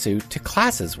taking Nasu to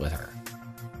classes with her.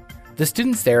 The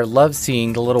students there love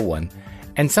seeing the little one,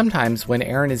 and sometimes when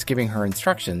Erin is giving her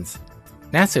instructions,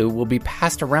 Nasu will be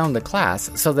passed around the class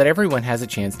so that everyone has a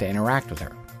chance to interact with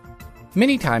her.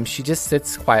 Many times she just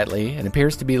sits quietly and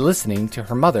appears to be listening to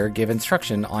her mother give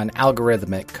instruction on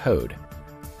algorithmic code,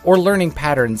 or learning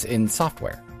patterns in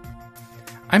software.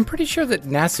 I'm pretty sure that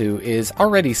Nasu is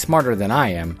already smarter than I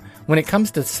am when it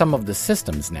comes to some of the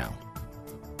systems now.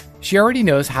 She already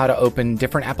knows how to open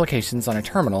different applications on a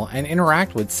terminal and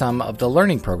interact with some of the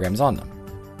learning programs on them.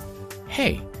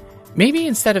 Hey, maybe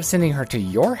instead of sending her to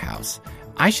your house,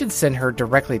 I should send her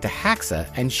directly to Haxa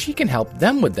and she can help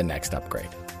them with the next upgrade.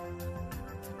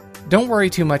 Don't worry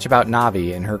too much about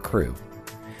Navi and her crew.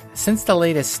 Since the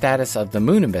latest status of the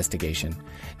Moon investigation,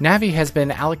 Navi has been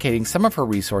allocating some of her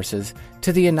resources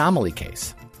to the anomaly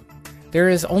case. There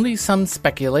is only some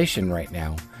speculation right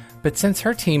now, but since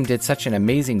her team did such an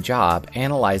amazing job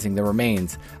analyzing the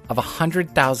remains of a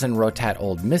 100,000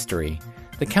 rotat-old mystery,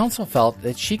 the council felt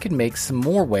that she could make some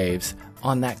more waves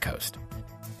on that coast.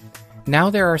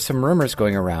 Now there are some rumors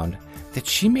going around that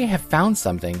she may have found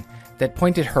something that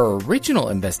pointed her original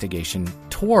investigation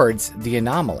towards the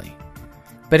anomaly,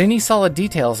 but any solid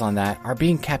details on that are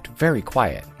being kept very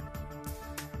quiet.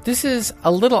 This is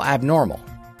a little abnormal.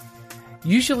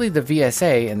 Usually the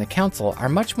VSA and the Council are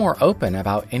much more open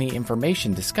about any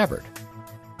information discovered.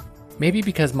 Maybe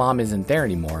because Mom isn't there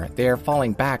anymore, they are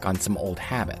falling back on some old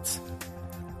habits.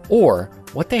 Or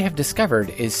what they have discovered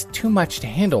is too much to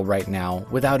handle right now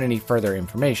without any further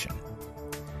information.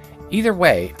 Either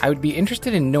way, I would be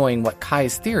interested in knowing what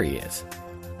Kai's theory is.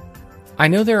 I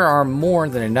know there are more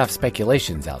than enough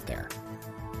speculations out there.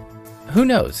 Who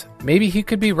knows, maybe he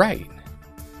could be right.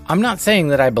 I'm not saying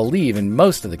that I believe in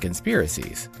most of the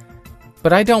conspiracies,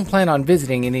 but I don't plan on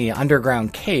visiting any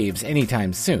underground caves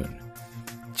anytime soon.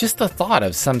 Just the thought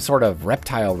of some sort of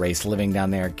reptile race living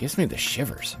down there gives me the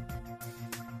shivers.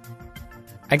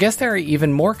 I guess there are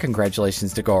even more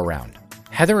congratulations to go around.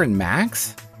 Heather and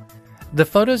Max? The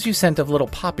photos you sent of little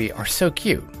Poppy are so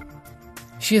cute.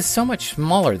 She is so much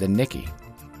smaller than Nikki.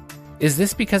 Is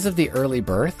this because of the early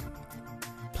birth?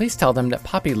 Please tell them that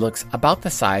Poppy looks about the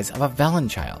size of a Velen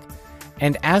child,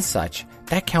 and as such,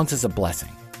 that counts as a blessing.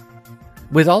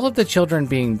 With all of the children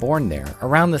being born there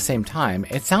around the same time,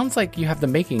 it sounds like you have the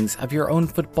makings of your own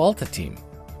footballta team.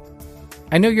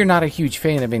 I know you're not a huge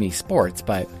fan of any sports,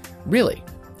 but really,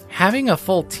 having a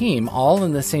full team all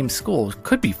in the same school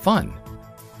could be fun.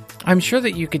 I'm sure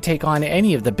that you could take on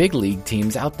any of the big league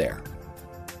teams out there.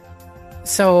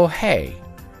 So, hey,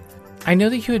 I know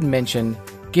that you had mentioned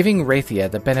giving Rathia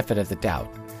the benefit of the doubt,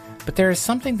 but there is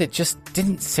something that just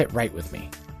didn't sit right with me.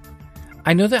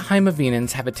 I know that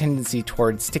Heimavinans have a tendency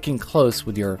towards sticking close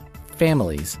with your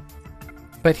families,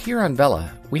 but here on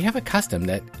Vela, we have a custom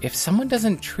that if someone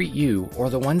doesn't treat you or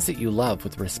the ones that you love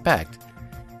with respect,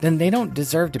 then they don't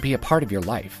deserve to be a part of your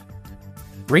life.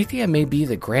 Rathia may be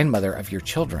the grandmother of your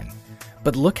children,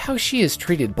 but look how she has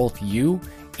treated both you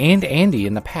and Andy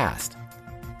in the past.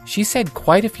 She said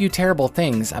quite a few terrible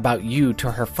things about you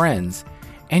to her friends,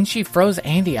 and she froze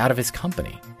Andy out of his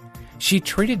company. She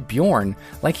treated Bjorn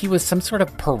like he was some sort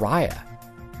of pariah.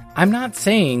 I'm not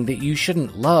saying that you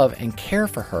shouldn't love and care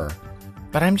for her,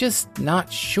 but I'm just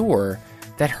not sure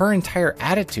that her entire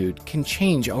attitude can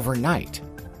change overnight.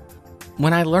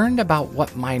 When I learned about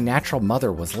what my natural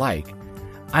mother was like,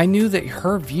 I knew that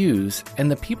her views and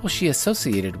the people she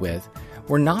associated with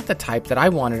were not the type that I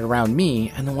wanted around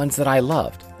me and the ones that I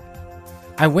loved.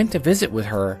 I went to visit with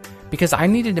her because I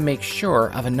needed to make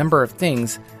sure of a number of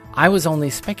things I was only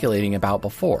speculating about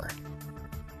before.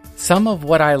 Some of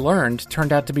what I learned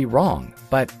turned out to be wrong,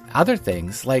 but other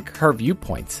things, like her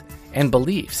viewpoints and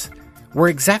beliefs, were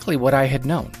exactly what I had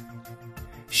known.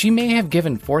 She may have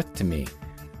given forth to me,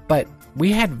 but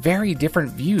we had very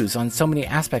different views on so many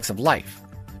aspects of life.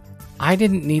 I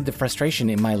didn't need the frustration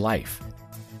in my life.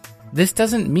 This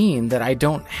doesn't mean that I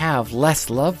don't have less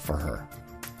love for her,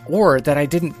 or that I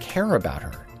didn't care about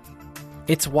her.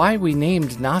 It's why we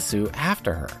named Nasu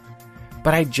after her,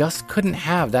 but I just couldn't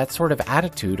have that sort of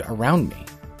attitude around me.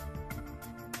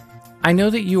 I know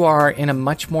that you are in a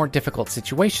much more difficult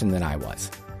situation than I was,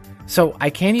 so I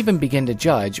can't even begin to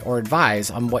judge or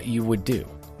advise on what you would do.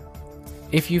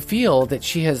 If you feel that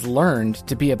she has learned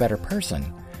to be a better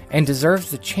person and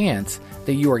deserves the chance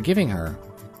that you are giving her,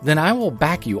 then I will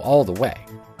back you all the way.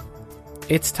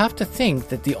 It's tough to think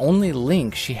that the only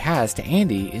link she has to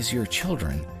Andy is your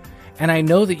children, and I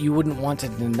know that you wouldn't want to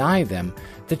deny them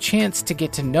the chance to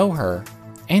get to know her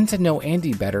and to know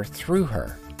Andy better through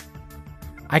her.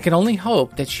 I can only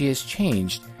hope that she has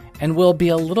changed and will be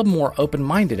a little more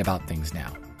open-minded about things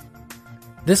now.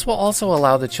 This will also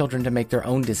allow the children to make their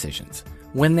own decisions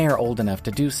when they are old enough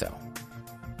to do so.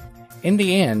 In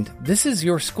the end, this is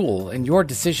your school and your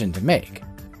decision to make.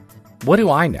 What do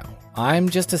I know? I'm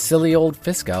just a silly old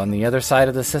Fiska on the other side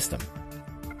of the system.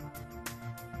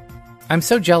 I'm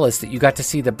so jealous that you got to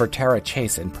see the Bertera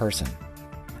chase in person.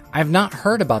 I've not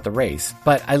heard about the race,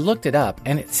 but I looked it up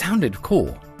and it sounded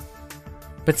cool.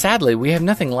 But sadly, we have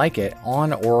nothing like it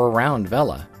on or around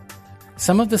Vela.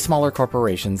 Some of the smaller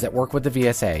corporations that work with the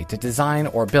VSA to design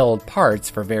or build parts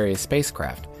for various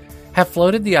spacecraft have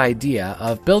floated the idea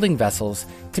of building vessels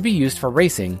to be used for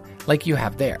racing like you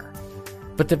have there.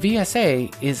 But the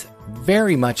VSA is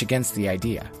very much against the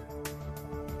idea.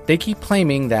 They keep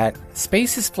claiming that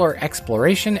space is for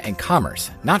exploration and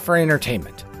commerce, not for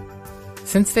entertainment.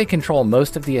 Since they control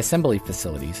most of the assembly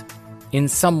facilities, in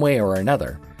some way or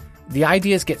another, the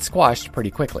ideas get squashed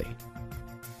pretty quickly.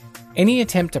 Any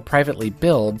attempt to privately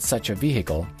build such a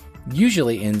vehicle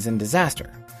usually ends in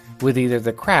disaster, with either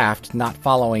the craft not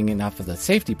following enough of the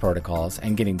safety protocols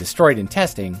and getting destroyed in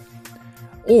testing,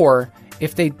 or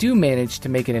if they do manage to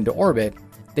make it into orbit,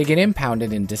 they get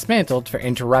impounded and dismantled for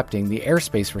interrupting the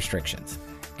airspace restrictions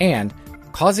and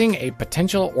causing a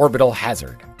potential orbital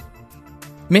hazard.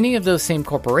 Many of those same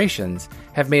corporations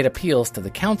have made appeals to the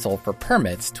Council for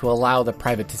permits to allow the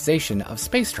privatization of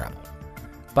space travel,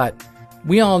 but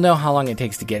we all know how long it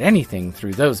takes to get anything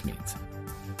through those means.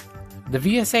 The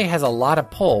VSA has a lot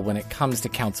of pull when it comes to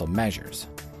Council measures.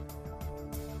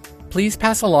 Please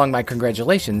pass along my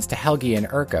congratulations to Helgi and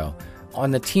Urko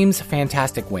on the team's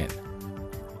fantastic win.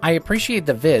 I appreciate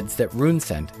the vids that Rune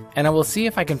sent, and I will see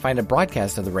if I can find a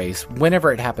broadcast of the race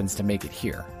whenever it happens to make it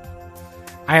here.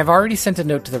 I have already sent a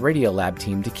note to the Radiolab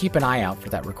team to keep an eye out for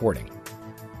that recording.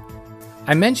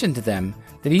 I mentioned to them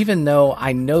that even though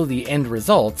I know the end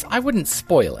results, I wouldn't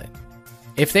spoil it.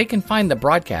 If they can find the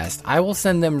broadcast, I will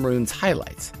send them Rune's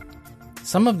highlights.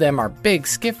 Some of them are big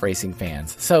skiff racing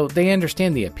fans, so they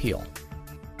understand the appeal.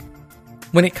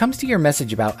 When it comes to your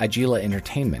message about Agila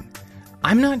Entertainment,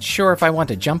 I'm not sure if I want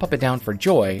to jump up and down for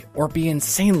joy or be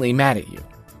insanely mad at you.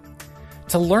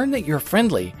 To learn that you're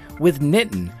friendly with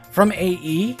Nitin from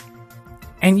AE,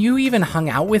 and you even hung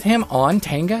out with him on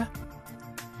Tanga?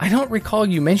 I don't recall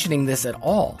you mentioning this at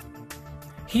all.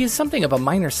 He is something of a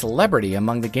minor celebrity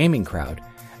among the gaming crowd,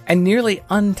 and nearly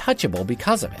untouchable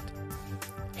because of it.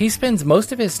 He spends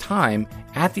most of his time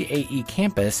at the AE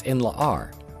campus in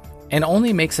La'ar, and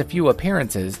only makes a few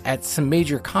appearances at some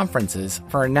major conferences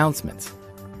for announcements.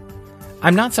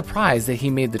 I'm not surprised that he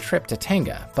made the trip to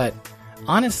Tanga, but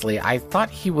honestly, I thought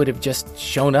he would have just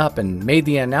shown up and made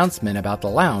the announcement about the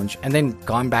lounge and then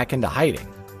gone back into hiding.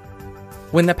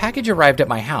 When the package arrived at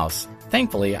my house,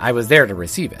 thankfully I was there to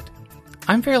receive it.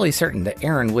 I'm fairly certain that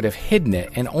Aaron would have hidden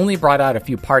it and only brought out a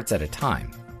few parts at a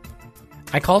time.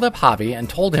 I called up Javi and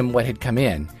told him what had come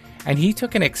in, and he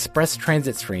took an express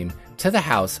transit stream to the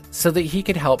house so that he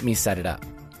could help me set it up.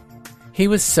 He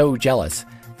was so jealous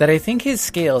that I think his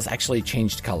scales actually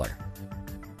changed color.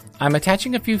 I'm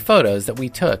attaching a few photos that we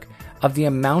took of the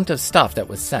amount of stuff that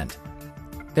was sent.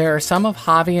 There are some of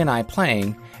Javi and I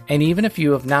playing, and even a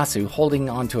few of Nasu holding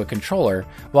onto a controller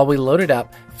while we loaded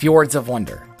up Fjords of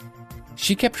Wonder.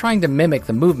 She kept trying to mimic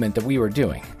the movement that we were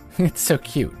doing. It's so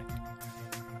cute.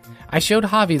 I showed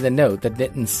Javi the note that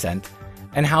Nitin sent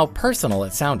and how personal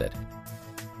it sounded.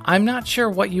 I'm not sure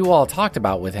what you all talked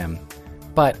about with him,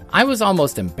 but I was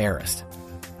almost embarrassed.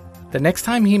 The next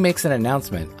time he makes an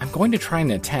announcement, I'm going to try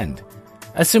and attend,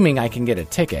 assuming I can get a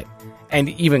ticket, and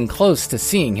even close to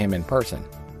seeing him in person.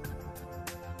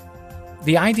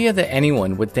 The idea that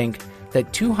anyone would think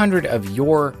that 200 of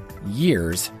your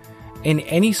years in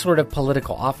any sort of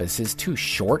political office is too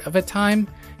short of a time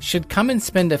should come and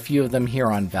spend a few of them here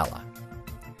on Vela.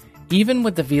 Even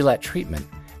with the VLET treatment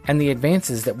and the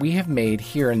advances that we have made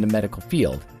here in the medical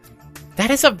field,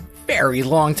 that is a very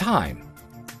long time.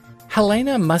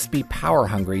 Helena must be power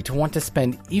hungry to want to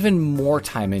spend even more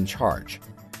time in charge.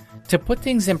 To put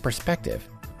things in perspective,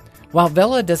 while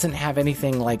Vela doesn't have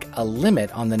anything like a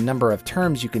limit on the number of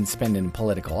terms you can spend in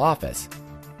political office,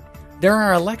 there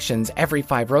are elections every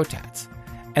 5 rotats,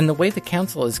 and the way the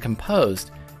council is composed,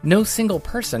 no single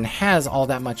person has all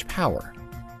that much power.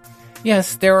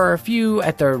 Yes, there are a few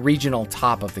at the regional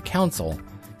top of the council,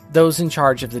 those in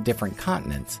charge of the different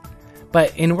continents,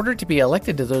 but in order to be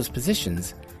elected to those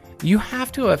positions, you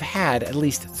have to have had at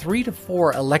least 3 to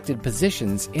 4 elected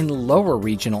positions in lower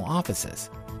regional offices,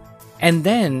 and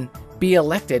then be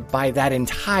elected by that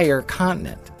entire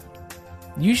continent.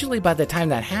 Usually by the time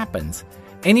that happens,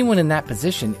 anyone in that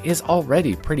position is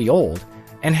already pretty old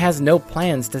and has no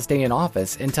plans to stay in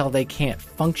office until they can't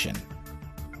function.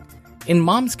 In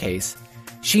Mom's case,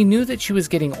 she knew that she was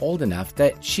getting old enough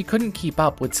that she couldn't keep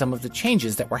up with some of the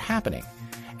changes that were happening,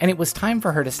 and it was time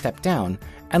for her to step down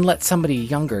and let somebody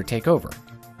younger take over.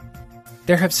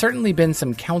 There have certainly been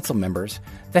some council members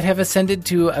that have ascended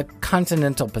to a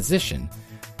continental position,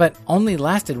 but only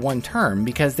lasted 1 term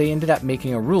because they ended up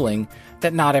making a ruling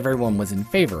that not everyone was in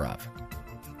favor of.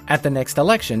 At the next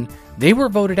election, they were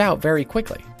voted out very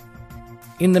quickly.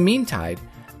 In the meantime,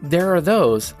 there are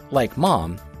those, like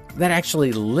Mom, that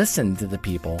actually listen to the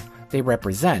people they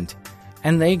represent,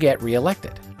 and they get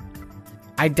reelected.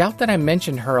 I doubt that I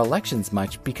mentioned her elections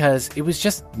much because it was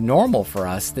just normal for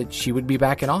us that she would be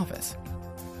back in office.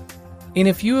 In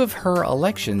a few of her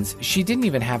elections, she didn't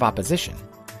even have opposition,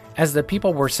 as the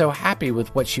people were so happy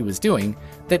with what she was doing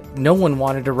that no one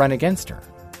wanted to run against her.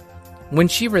 When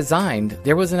she resigned,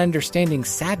 there was an understanding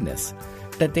sadness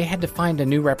that they had to find a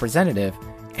new representative,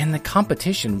 and the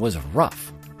competition was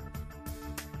rough.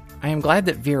 I am glad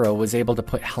that Vera was able to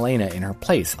put Helena in her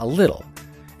place a little,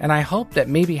 and I hope that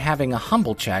maybe having a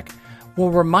humble check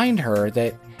will remind her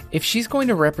that if she's going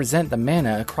to represent the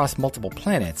mana across multiple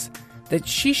planets, that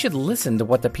she should listen to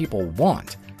what the people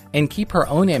want and keep her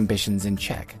own ambitions in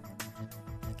check.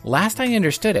 Last I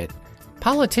understood it,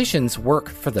 politicians work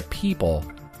for the people,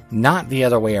 not the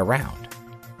other way around.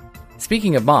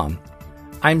 Speaking of Mom,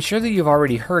 I'm sure that you've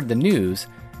already heard the news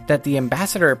that the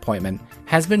ambassador appointment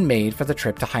has been made for the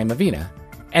trip to Jaimavina,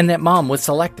 and that Mom was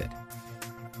selected.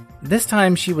 This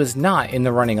time she was not in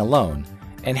the running alone,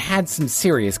 and had some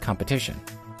serious competition.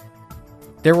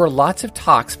 There were lots of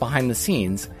talks behind the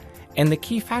scenes, and the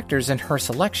key factors in her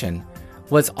selection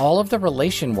was all of the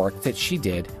relation work that she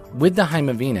did with the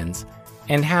Heimavinans,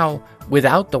 and how,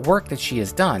 without the work that she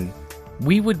has done,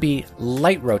 we would be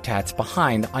light rotats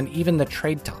behind on even the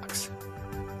trade talks.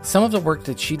 Some of the work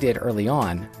that she did early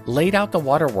on laid out the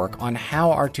waterwork on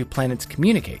how our 2 planets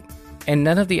communicate, and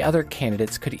none of the other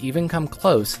candidates could even come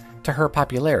close to her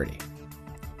popularity.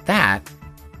 That,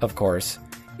 of course,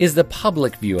 is the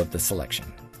public view of the selection.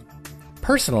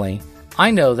 Personally,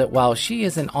 I know that while she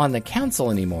isn't on the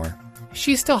council anymore,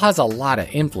 she still has a lot of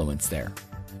influence there.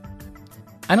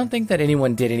 I don't think that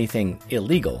anyone did anything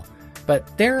illegal,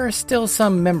 but there are still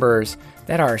some members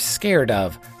that are scared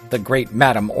of the great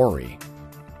Madame Ori.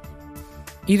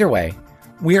 Either way,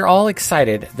 we are all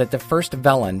excited that the first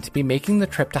Velan to be making the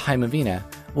trip to Jaimavina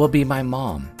will be my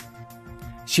mom.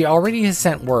 She already has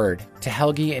sent word to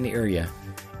Helgi and Irja,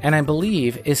 and I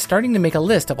believe is starting to make a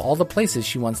list of all the places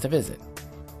she wants to visit.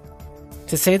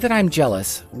 To say that I'm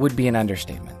jealous would be an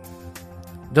understatement.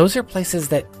 Those are places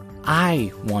that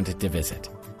I wanted to visit.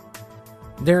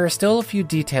 There are still a few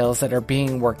details that are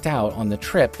being worked out on the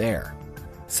trip there,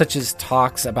 such as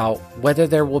talks about whether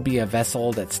there will be a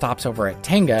vessel that stops over at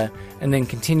Tenga and then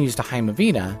continues to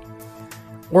Jaimavina,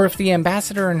 or if the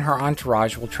ambassador and her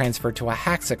entourage will transfer to a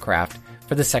Haxacraft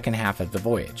for the second half of the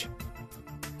voyage.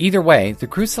 Either way, the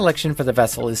crew selection for the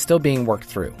vessel is still being worked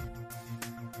through.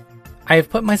 I have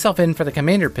put myself in for the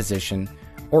commander position,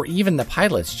 or even the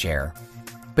pilot's chair,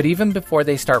 but even before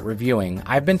they start reviewing,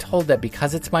 I've been told that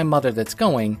because it's my mother that's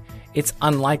going, it's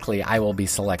unlikely I will be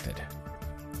selected.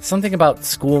 Something about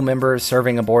school members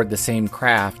serving aboard the same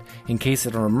craft in case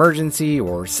of an emergency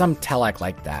or some telex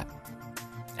like that.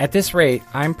 At this rate,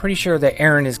 I'm pretty sure that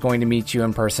Aaron is going to meet you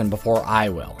in person before I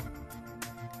will.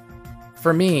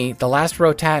 For me, the last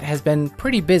rotat has been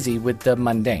pretty busy with the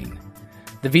mundane.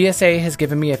 The VSA has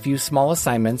given me a few small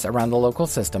assignments around the local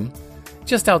system,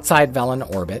 just outside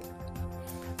Velen orbit.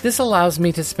 This allows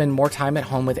me to spend more time at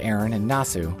home with Aaron and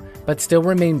Nasu, but still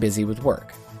remain busy with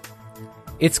work.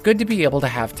 It's good to be able to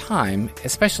have time,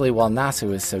 especially while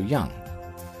Nasu is so young.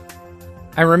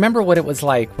 I remember what it was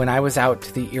like when I was out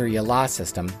to the Iria Law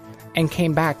system and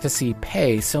came back to see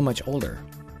Pei so much older.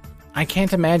 I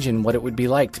can't imagine what it would be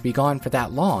like to be gone for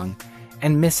that long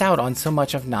and miss out on so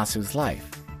much of Nasu's life.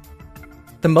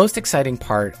 The most exciting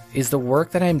part is the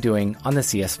work that I'm doing on the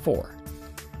CS4.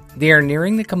 They are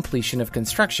nearing the completion of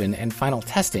construction and final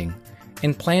testing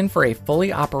and plan for a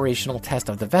fully operational test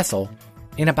of the vessel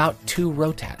in about 2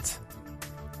 rotats.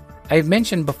 I've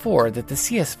mentioned before that the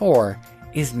CS4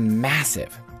 is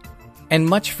massive and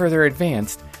much further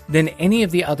advanced than any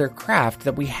of the other craft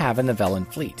that we have in the Velen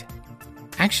fleet.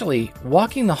 Actually,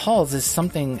 walking the halls is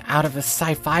something out of a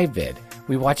sci-fi vid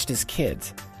we watched as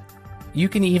kids. You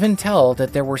can even tell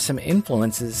that there were some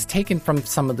influences taken from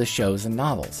some of the shows and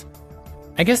novels.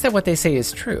 I guess that what they say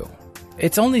is true.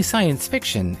 It's only science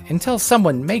fiction until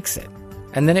someone makes it,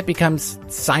 and then it becomes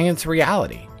science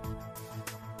reality.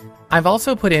 I've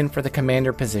also put in for the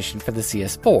commander position for the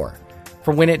CS4,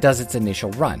 for when it does its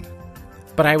initial run.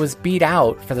 But I was beat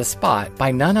out for the spot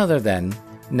by none other than,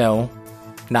 no,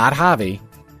 not Javi,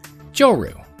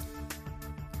 Joru.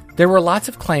 There were lots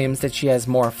of claims that she has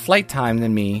more flight time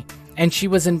than me, and she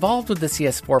was involved with the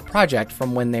CS4 project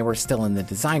from when they were still in the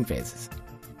design phases.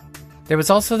 There was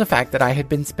also the fact that I had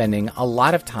been spending a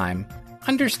lot of time,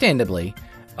 understandably,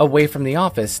 away from the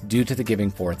office due to the giving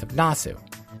forth of Nasu.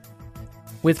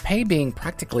 With Pei being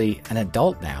practically an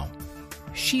adult now,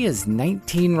 she is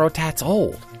 19 rotats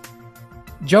old.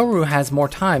 Joru has more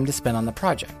time to spend on the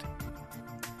project.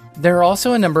 There are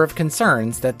also a number of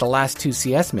concerns that the last 2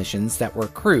 CS missions that were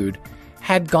crewed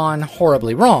had gone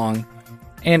horribly wrong,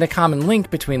 and a common link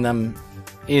between them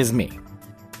is me.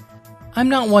 I'm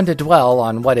not one to dwell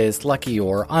on what is lucky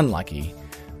or unlucky,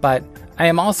 but I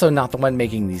am also not the one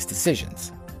making these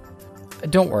decisions.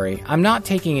 Don't worry, I'm not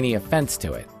taking any offense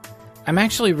to it. I'm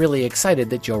actually really excited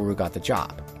that Joru got the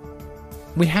job.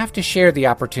 We have to share the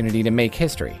opportunity to make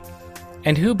history,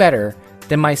 and who better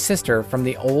than my sister from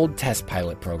the old test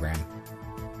pilot program.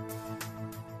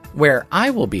 Where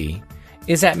I will be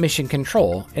is at Mission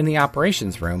Control in the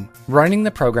operations room, running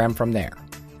the program from there.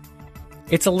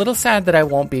 It's a little sad that I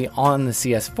won't be on the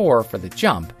CS4 for the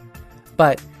jump,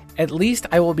 but at least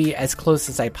I will be as close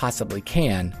as I possibly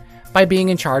can by being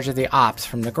in charge of the ops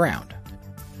from the ground.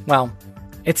 Well,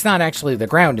 it's not actually the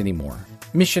ground anymore.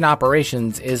 Mission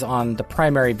Operations is on the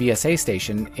primary VSA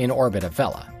station in orbit of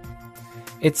Vela.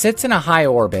 It sits in a high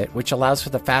orbit, which allows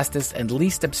for the fastest and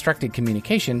least obstructed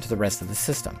communication to the rest of the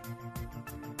system.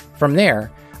 From there,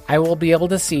 I will be able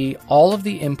to see all of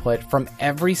the input from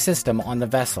every system on the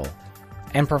vessel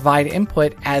and provide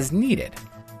input as needed.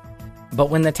 But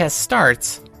when the test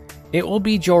starts, it will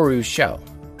be Joru's show.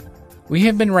 We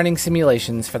have been running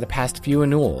simulations for the past few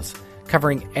annuals,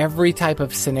 covering every type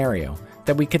of scenario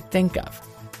that we could think of,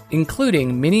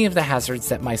 including many of the hazards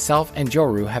that myself and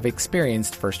Joru have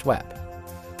experienced first web.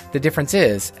 The difference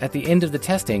is, at the end of the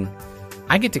testing,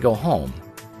 I get to go home,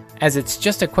 as it's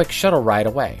just a quick shuttle ride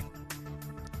away.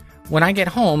 When I get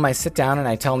home, I sit down and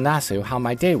I tell Nasu how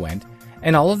my day went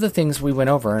and all of the things we went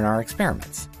over in our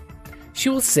experiments. She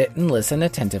will sit and listen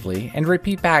attentively and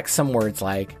repeat back some words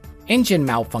like, engine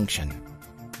malfunction.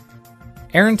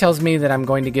 Aaron tells me that I'm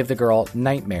going to give the girl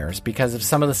nightmares because of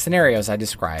some of the scenarios I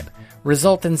describe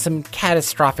result in some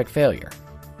catastrophic failure.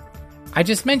 I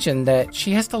just mentioned that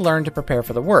she has to learn to prepare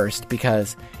for the worst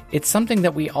because it's something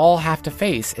that we all have to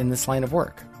face in this line of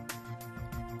work.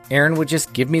 Aaron would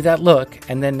just give me that look,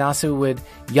 and then Nasu would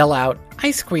yell out,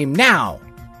 "Ice cream now!"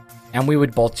 And we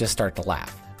would both just start to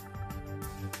laugh.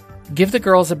 Give the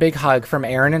girls a big hug from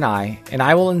Aaron and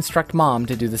I will instruct Mom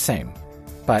to do the same.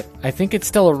 But I think it's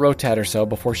still a rotat or so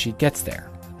before she gets there.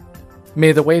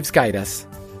 May the waves guide us.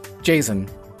 Jason,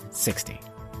 60.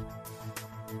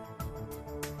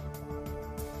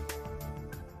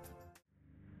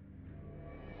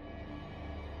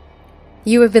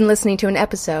 You have been listening to an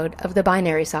episode of The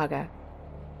Binary Saga.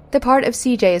 The part of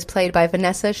CJ is played by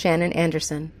Vanessa Shannon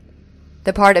Anderson.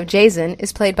 The part of Jason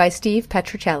is played by Steve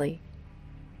Petruccelli.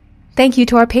 Thank you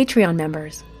to our Patreon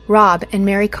members, Rob and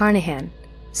Mary Carnahan,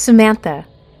 Samantha,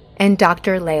 and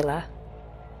Dr. Layla.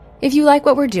 If you like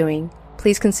what we're doing,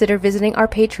 please consider visiting our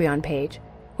Patreon page,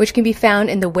 which can be found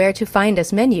in the Where to Find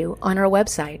Us menu on our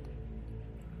website.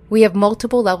 We have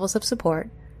multiple levels of support,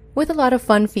 with a lot of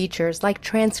fun features like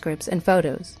transcripts and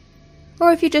photos.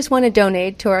 Or if you just want to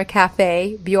donate to our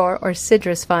cafe, Bjor, or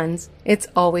Citrus funds, it's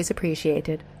always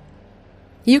appreciated.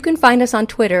 You can find us on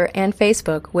Twitter and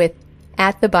Facebook with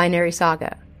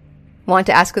 @TheBinarySaga. Want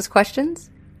to ask us questions?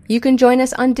 You can join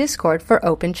us on Discord for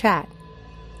open chat.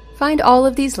 Find all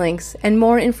of these links and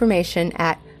more information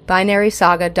at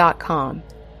binarysaga.com.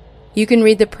 You can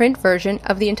read the print version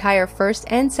of the entire first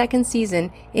and second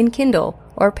season in Kindle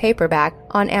or paperback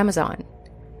on Amazon.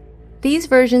 These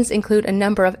versions include a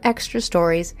number of extra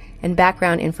stories and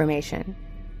background information.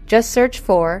 Just search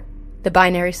for The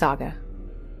Binary Saga.